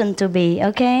God person to be,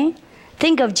 okay?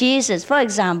 Think of Jesus, for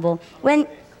example. When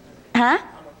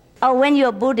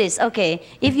you're Buddhist, okay.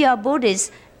 If you're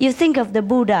Buddhist, you think of the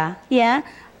Buddha, yeah?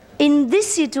 In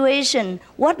this situation,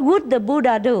 what would the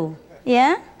Buddha do?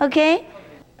 Yeah, okay?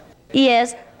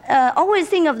 Yes, always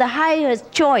think of the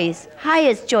highest choice.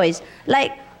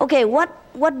 Like, okay,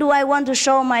 what do I want to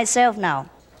show myself now?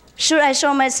 Should I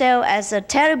show myself as a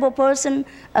terrible person,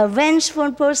 a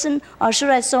vengeful person, or should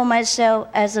I show myself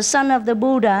as a son of the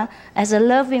Buddha, as a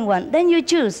loving one? Then you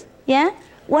choose, yeah?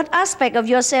 What aspect of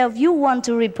yourself you want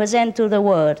to represent to the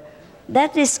world?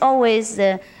 That is always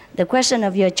the question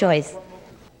of your choice.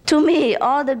 To me,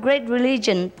 all the great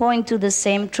religion point to the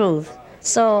same truth.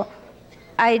 So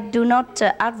I do not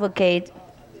advocate,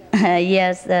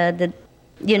 the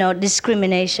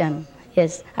discrimination.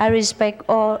 Yes, I respect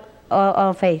all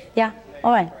faith. Yeah,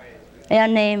 all right. Your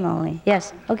name only.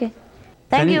 Yes, okay.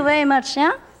 Thank you very much.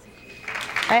 Yeah.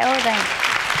 I owe them.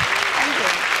 Thank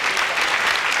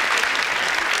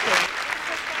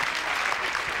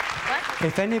you.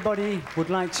 If anybody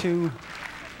would like to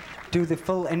do the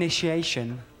full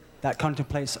initiation that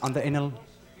contemplates on the inner...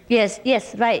 Yes,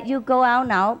 right. You go out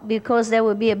now, because there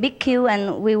will be a big queue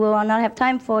and we will not have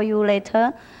time for you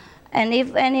later. And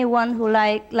if anyone who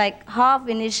like half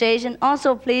initiation,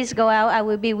 also please go out. I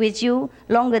will be with you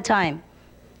longer time.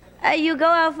 You go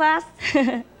out fast.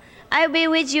 I'll be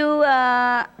with you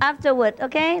afterward,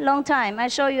 okay? Long time. I'll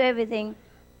show you everything.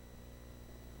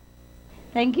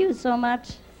 Thank you so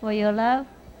much for your love.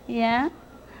 Yeah.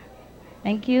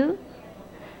 Thank you.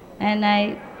 And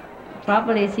I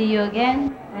probably see you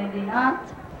again. Maybe not.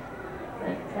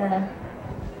 But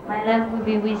my love will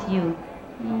be with you.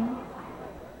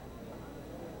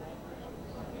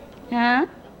 Huh?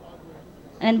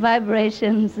 And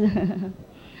vibrations.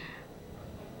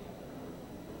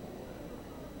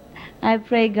 I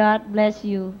pray God bless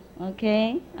you.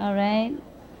 Okay? All right?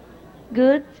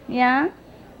 Good? Yeah?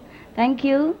 Thank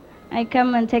you. I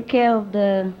come and take care of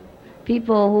the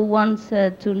people who wants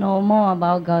to know more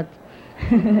about God.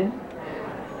 All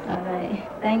right.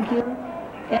 Thank you.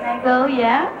 Can I go?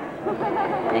 Yeah?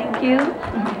 Thank you.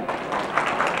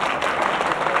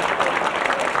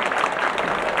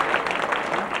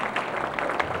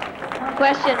 No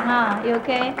question, huh? You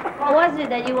okay? What was it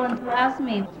that you want to ask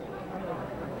me?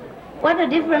 What the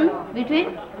difference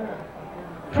between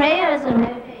prayers and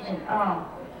meditation? Oh,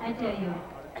 I tell you.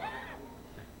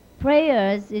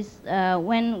 Prayers is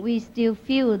when we still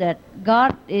feel that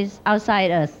God is outside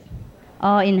us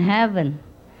or in heaven.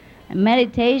 And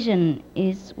meditation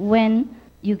is when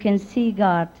you can see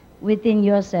God within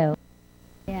yourself.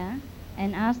 Yeah,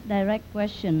 and ask direct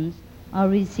questions or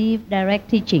receive direct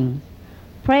teachings.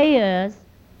 Prayers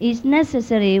is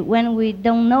necessary when we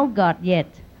don't know God yet,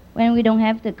 when we don't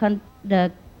have the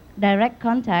direct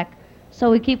contact,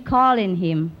 so we keep calling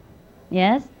Him.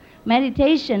 Yes?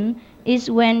 Meditation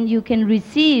is when you can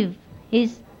receive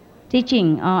His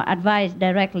teaching or advice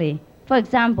directly. For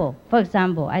example,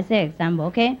 I say example,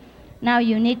 okay? Now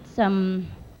you need some,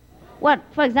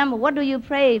 for example, what do you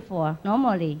pray for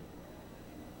normally?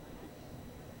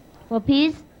 For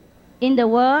peace in the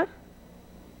world?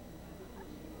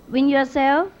 In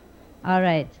yourself? All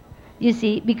right. You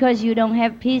see, because you don't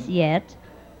have peace yet,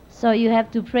 so you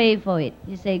have to pray for it.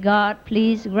 You say, God,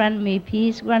 please grant me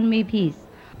peace, grant me peace.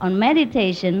 On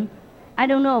meditation, I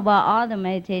don't know about all the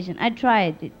meditation. I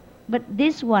tried it. But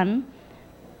this one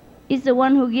is the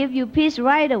one who gives you peace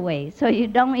right away, so you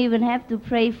don't even have to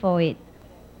pray for it.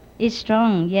 It's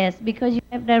strong, yes, because you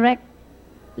have direct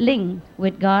link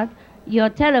with God. Your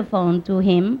telephone to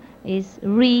Him is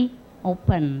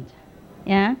reopened,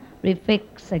 yeah,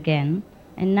 refixed again.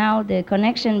 And now the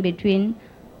connection between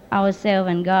ourselves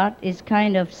and God is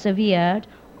kind of severed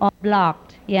or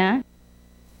blocked, yeah.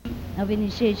 Of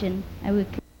initiation, I will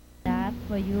clear that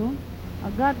for you. Or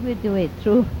God will do it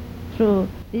through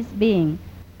this being.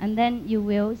 And then you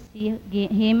will see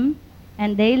Him,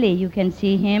 and daily you can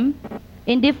see Him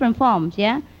in different forms,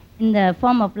 yeah? In the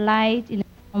form of light, in the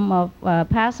form of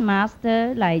past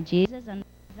master like Jesus, and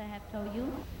as I have told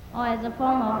you, or as a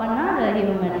form of another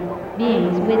human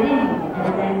beings within you,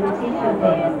 and then you teach you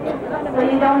things. So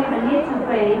you don't even need to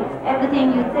pray.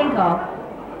 Everything you think of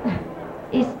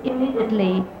is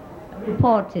immediately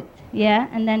reported, yeah,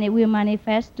 and then it will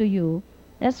manifest to you.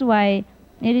 That's why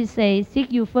it is say,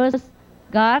 seek you first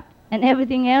God, and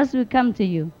everything else will come to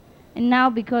you. And now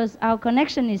because our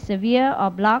connection is severe or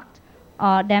blocked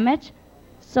or damaged,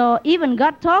 so even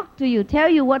God talk to you, tell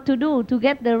you what to do to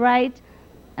get the right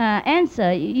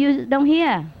answer, you don't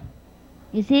hear.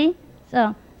 You see?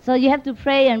 So you have to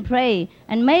pray and pray,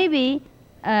 and maybe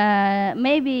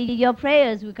your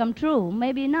prayers will come true,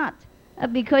 maybe not.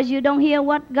 Because you don't hear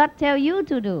what God tell you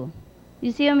to do.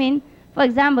 You see what I mean? For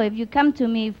example, if you come to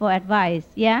me for advice,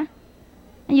 yeah?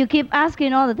 And you keep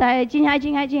asking all the time,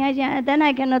 then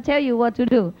I cannot tell you what to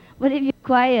do. But if you're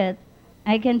quiet,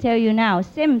 I can tell you now.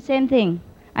 Same thing.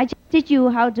 I just teach you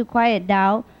how to quiet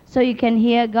down so you can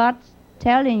hear God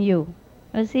telling you.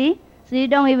 You see? So you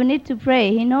don't even need to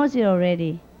pray. He knows it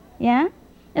already. Yeah?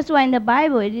 That's why in the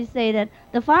Bible it is say that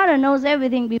the Father knows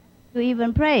everything before you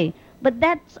even pray. But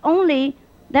that is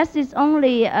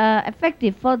only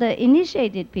effective for the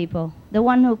initiated people, the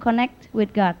one who connect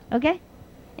with God. Okay?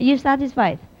 Are you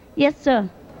satisfied? Yes, sir.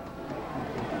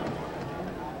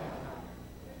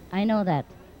 I know that.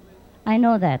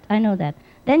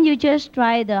 Then you just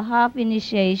try the half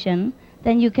initiation.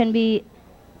 Then you can be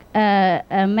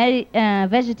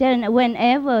vegetarian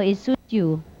whenever it suits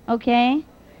you. Okay?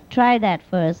 Try that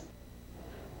first.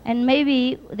 And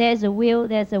maybe there's a will,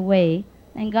 there's a way.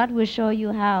 And God will show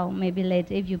you how, maybe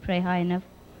later, if you pray high enough.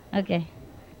 Okay.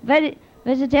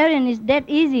 Vegetarian is that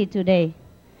easy today.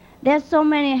 There's so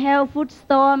many health food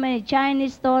stores, many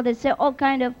Chinese stores that sell all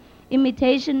kind of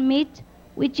imitation meat,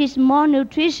 which is more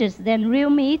nutritious than real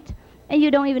meat. And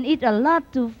you don't even eat a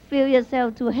lot to feel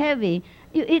yourself too heavy.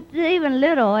 You eat even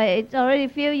little, it's already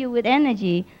fill you with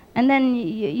energy. And then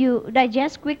you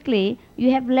digest quickly,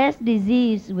 you have less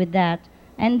disease with that.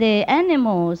 And the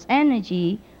animals'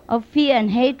 energy of fear and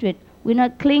hatred will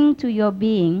not cling to your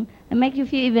being and make you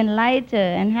feel even lighter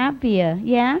and happier.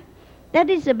 Yeah? That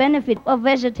is the benefit of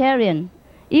vegetarian.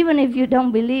 Even if you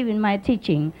don't believe in my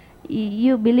teaching,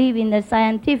 you believe in the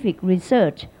scientific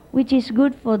research, which is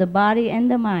good for the body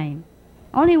and the mind.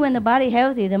 Only when the body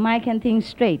healthy, the mind can think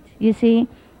straight, you see?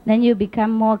 Then you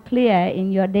become more clear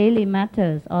in your daily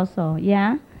matters also,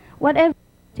 yeah? Whatever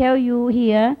I tell you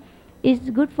here is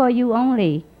good for you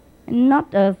only,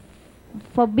 not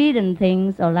forbidden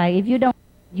things or like if you don't,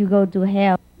 you go to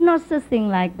hell. Not such thing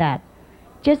like that.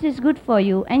 Just is good for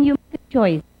you and you make a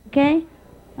choice, okay?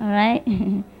 All right?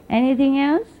 Anything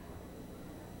else?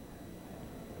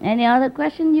 Any other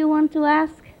question you want to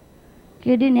ask?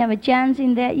 You didn't have a chance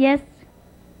in that? Yes?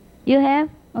 You have?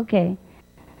 Okay.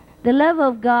 The love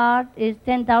of God is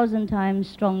 10,000 times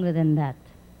stronger than that.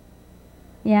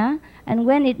 Yeah? And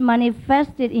when it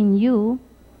manifested in you,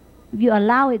 if you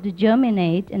allow it to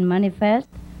germinate and manifest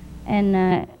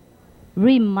and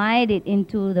remind it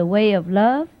into the way of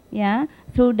love, yeah,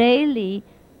 through daily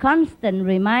constant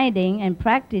reminding and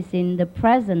practicing the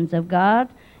presence of God,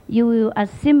 you will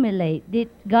assimilate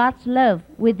God's love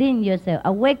within yourself,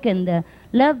 awaken the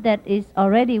love that is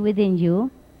already within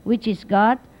you, which is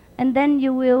God, and then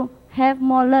you will have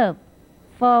more love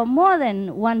for more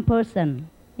than one person,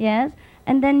 yes?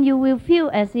 And then you will feel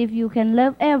as if you can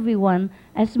love everyone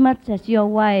as much as your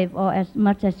wife or as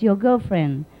much as your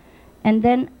girlfriend. And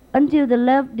then until the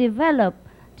love develops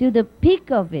to the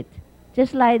peak of it,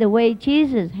 just like the way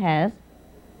Jesus has,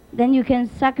 then you can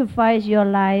sacrifice your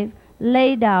life,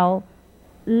 lay down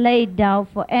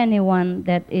for anyone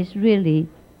that is really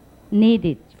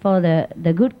needed for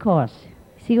the good cause.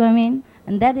 See what I mean?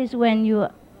 And that is when you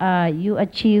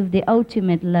achieve the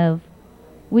ultimate love,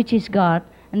 which is God.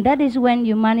 And that is when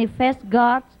you manifest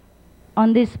God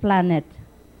on this planet.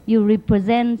 You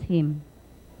represent Him.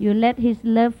 You let His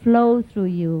love flow through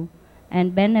you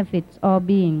and benefits all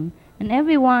being. And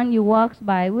everyone you walks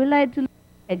by will like to look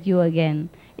at you again.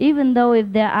 Even though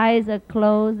if their eyes are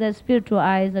closed, their spiritual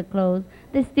eyes are closed,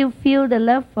 they still feel the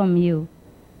love from you.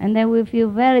 And they will feel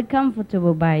very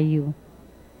comfortable by you.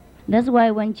 That's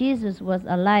why when Jesus was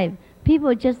alive,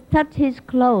 people just touch His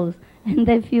clothes and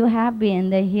they feel happy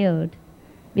and they're healed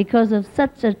because of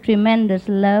such a tremendous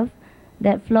love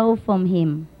that flows from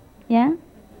Him. Yeah?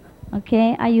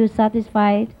 Okay, are you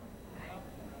satisfied?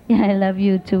 Yeah, I love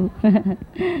you too.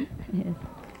 Yes.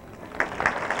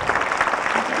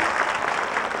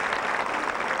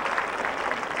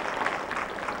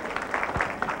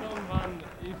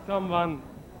 If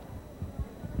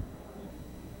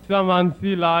someone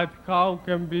see light, how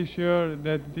can be sure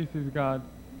that this is God?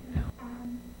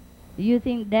 Do you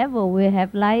think devil will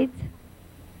have light?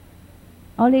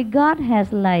 Only God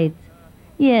has light.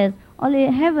 Yes, only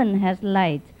heaven has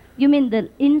light. You mean the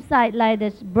inside light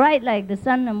that's bright like the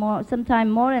sun and more,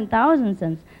 sometimes more than 1,000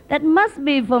 suns? That must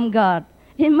be from God.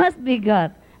 It must be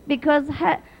God. Because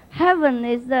heaven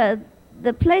is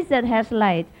the place that has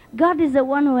light. God is the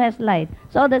one who has light.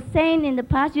 So the saint in the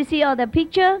past, you see all the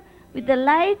picture with the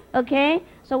light, okay?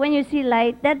 So when you see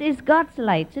light, that is God's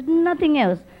light. It's nothing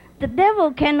else. The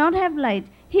devil cannot have light.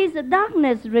 He's a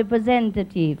darkness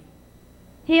representative.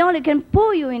 He only can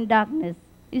pull you in darkness.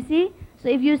 You see? So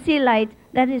if you see light,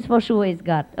 that is for sure is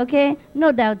God. Okay?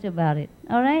 No doubt about it.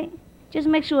 All right? Just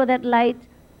make sure that light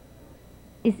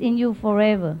is in you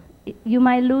forever. You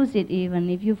might lose it even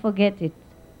if you forget it.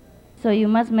 So you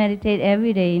must meditate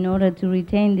every day in order to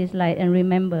retain this light and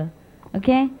remember.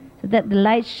 Okay? So that the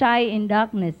light shine in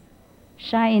darkness.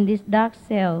 Shine in this dark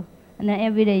cell. And then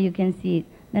every day you can see it.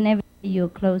 Then every day you're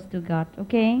close to God.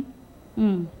 Okay?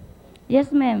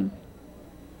 Yes, ma'am.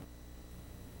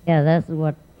 Yeah, that's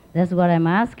what I'm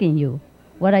asking you.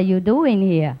 What are you doing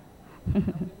here?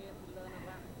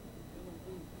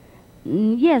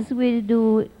 Yes, we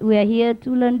do. We are here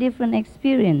to learn different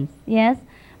experience. Yes,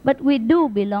 but we do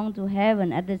belong to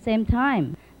heaven at the same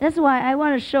time. That's why I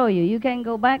want to show you. You can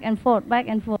go back and forth, back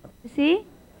and forth. See,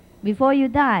 before you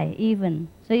die, even,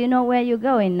 so you know where you're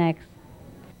going next.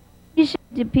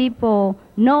 The people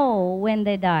know when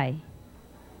they die,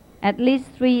 at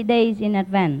least 3 days in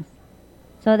advance,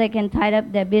 so they can tie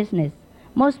up their business.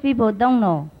 Most people don't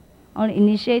know. Only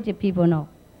initiated people know.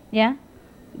 Yeah?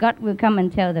 God will come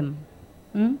and tell them.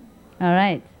 All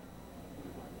right.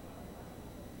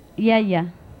 Yeah.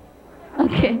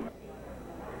 Okay.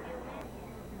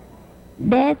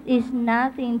 Death is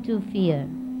nothing to fear.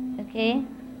 Okay?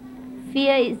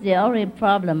 Fear is the only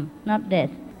problem, not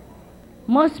death.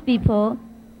 Most people,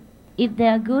 if they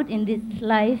are good in this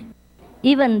life,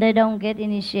 even they don't get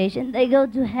initiation, they go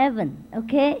to heaven.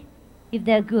 Okay? If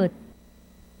they're good.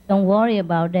 Don't worry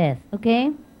about death,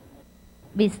 okay?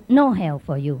 be no hell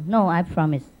for you. No, I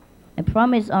promise. I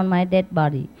promise on my dead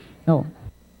body. No.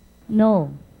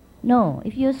 No. No.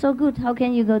 If you're so good, how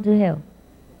can you go to hell?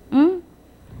 Hmm?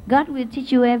 God will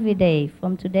teach you every day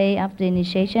from today after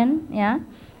initiation, yeah?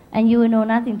 And you will know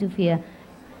nothing to fear.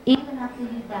 Even after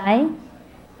you die,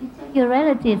 you take your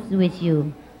relatives with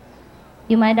you.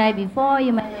 You might die before,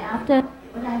 you might die after,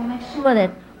 but I make sure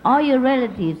that all your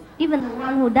relatives, even the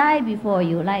one who died before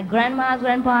you, like grandma,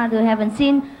 grandpa who haven't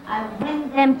seen, I bring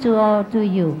them to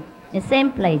you, the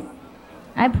same place.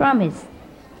 I promise.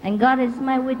 And God is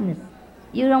my witness.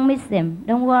 You don't miss them.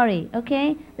 Don't worry,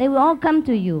 okay? They will all come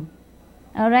to you.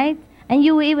 All right? And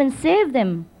you will even save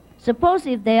them. Suppose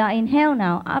if they are in hell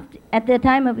now, at the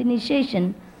time of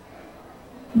initiation,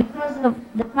 because of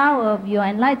the power of your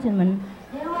enlightenment,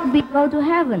 they will go to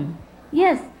heaven.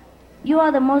 Yes, you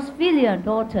are the most filial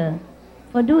daughter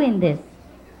for doing this.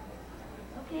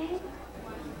 Okay?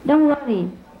 Don't worry.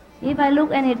 If I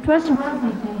look any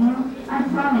trustworthy to him, I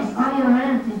promise all your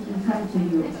relatives will come to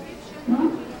you.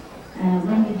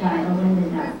 When you die or when they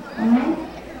die. Alright?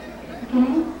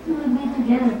 Okay? You will be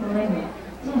together forever.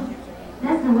 Yes.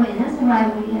 That's the way. That's why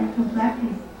we have to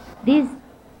practice this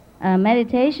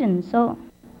meditation. So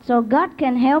God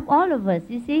can help all of us.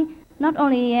 You see? Not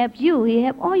only He helps you, He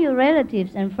helps all your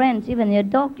relatives and friends, even your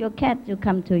dog, your cat to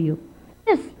come to you.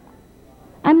 Yes.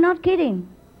 I'm not kidding.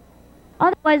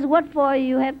 Otherwise, what for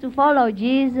you have to follow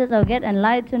Jesus or get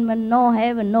enlightenment, no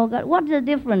heaven, no God? What's the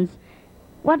difference?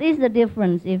 What is the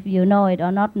difference if you know it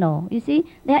or not know? You see,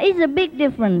 there is a big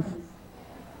difference.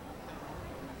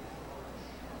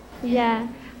 Yeah,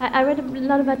 I read a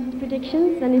lot about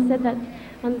predictions, and it said that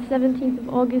on the 17th of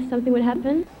August something would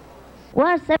happen.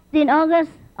 What, 17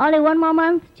 August? Only 1 more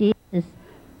month? Jesus,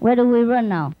 where do we run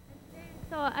now?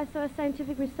 So I saw a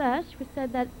scientific research which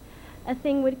said that a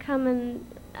thing would come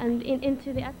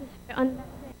into the atmosphere on that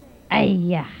day.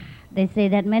 Yeah, they say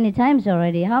that many times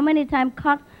already. How many times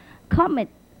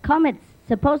comets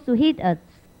supposed to hit us?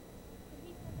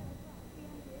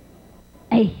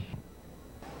 Ay,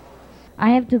 I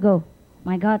have to go.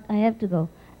 My God, I have to go.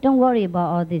 Don't worry about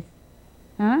all this.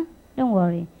 Huh? Don't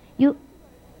worry.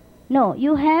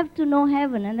 You have to know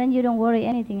heaven, and then you don't worry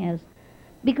anything else.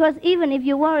 Because even if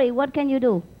you worry, what can you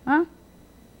do? Huh?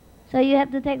 So you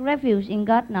have to take refuge in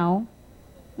God now.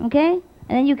 Okay? And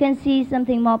then you can see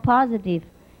something more positive.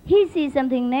 He sees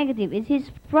something negative. It's his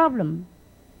problem.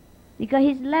 Because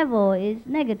his level is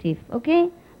negative. Okay?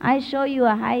 I show you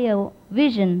a higher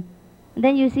vision. And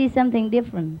then you see something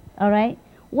different. Alright?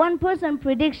 One person's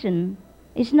prediction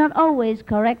is not always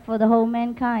correct for the whole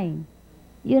mankind.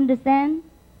 You understand?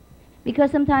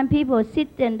 Because sometimes people sit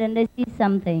and then they see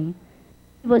something.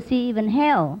 People see even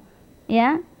hell.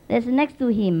 Yeah? That's next to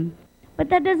him. But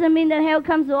that doesn't mean that hell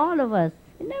comes to all of us.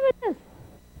 It never does.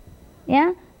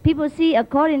 Yeah? People see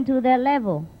according to their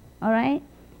level. Alright?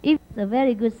 If he's a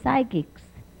very good psychic,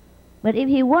 but if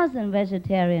he wasn't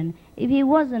vegetarian, if he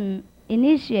wasn't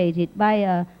initiated by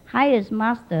a highest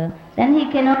master, then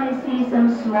he can only see some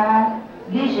small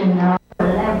vision of the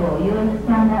level. You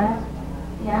understand that?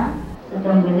 Yeah? So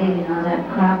don't believe in all that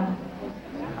crap.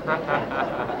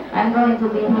 I'm going to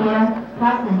be here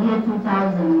past the year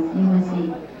 2000. You will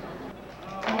see.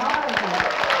 And all of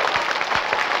you.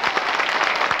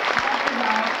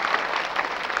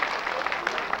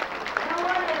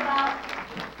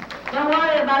 Don't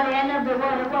worry about the end of the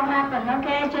world. It won't happen,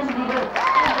 okay? Just be good.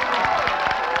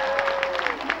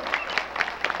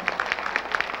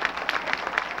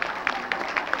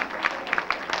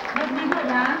 Just be good,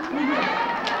 huh? Be good.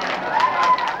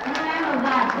 Remember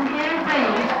God, okay? Pray.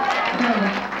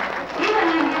 Even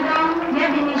if you don't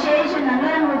get initiation and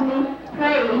learn with me,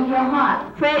 pray in your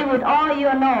heart. Pray with all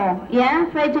you know. Yeah?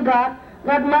 Pray to God.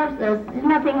 God loves us.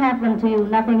 Nothing happened to you.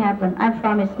 Nothing happened. I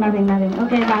promise. Nothing.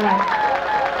 Okay, bye-bye.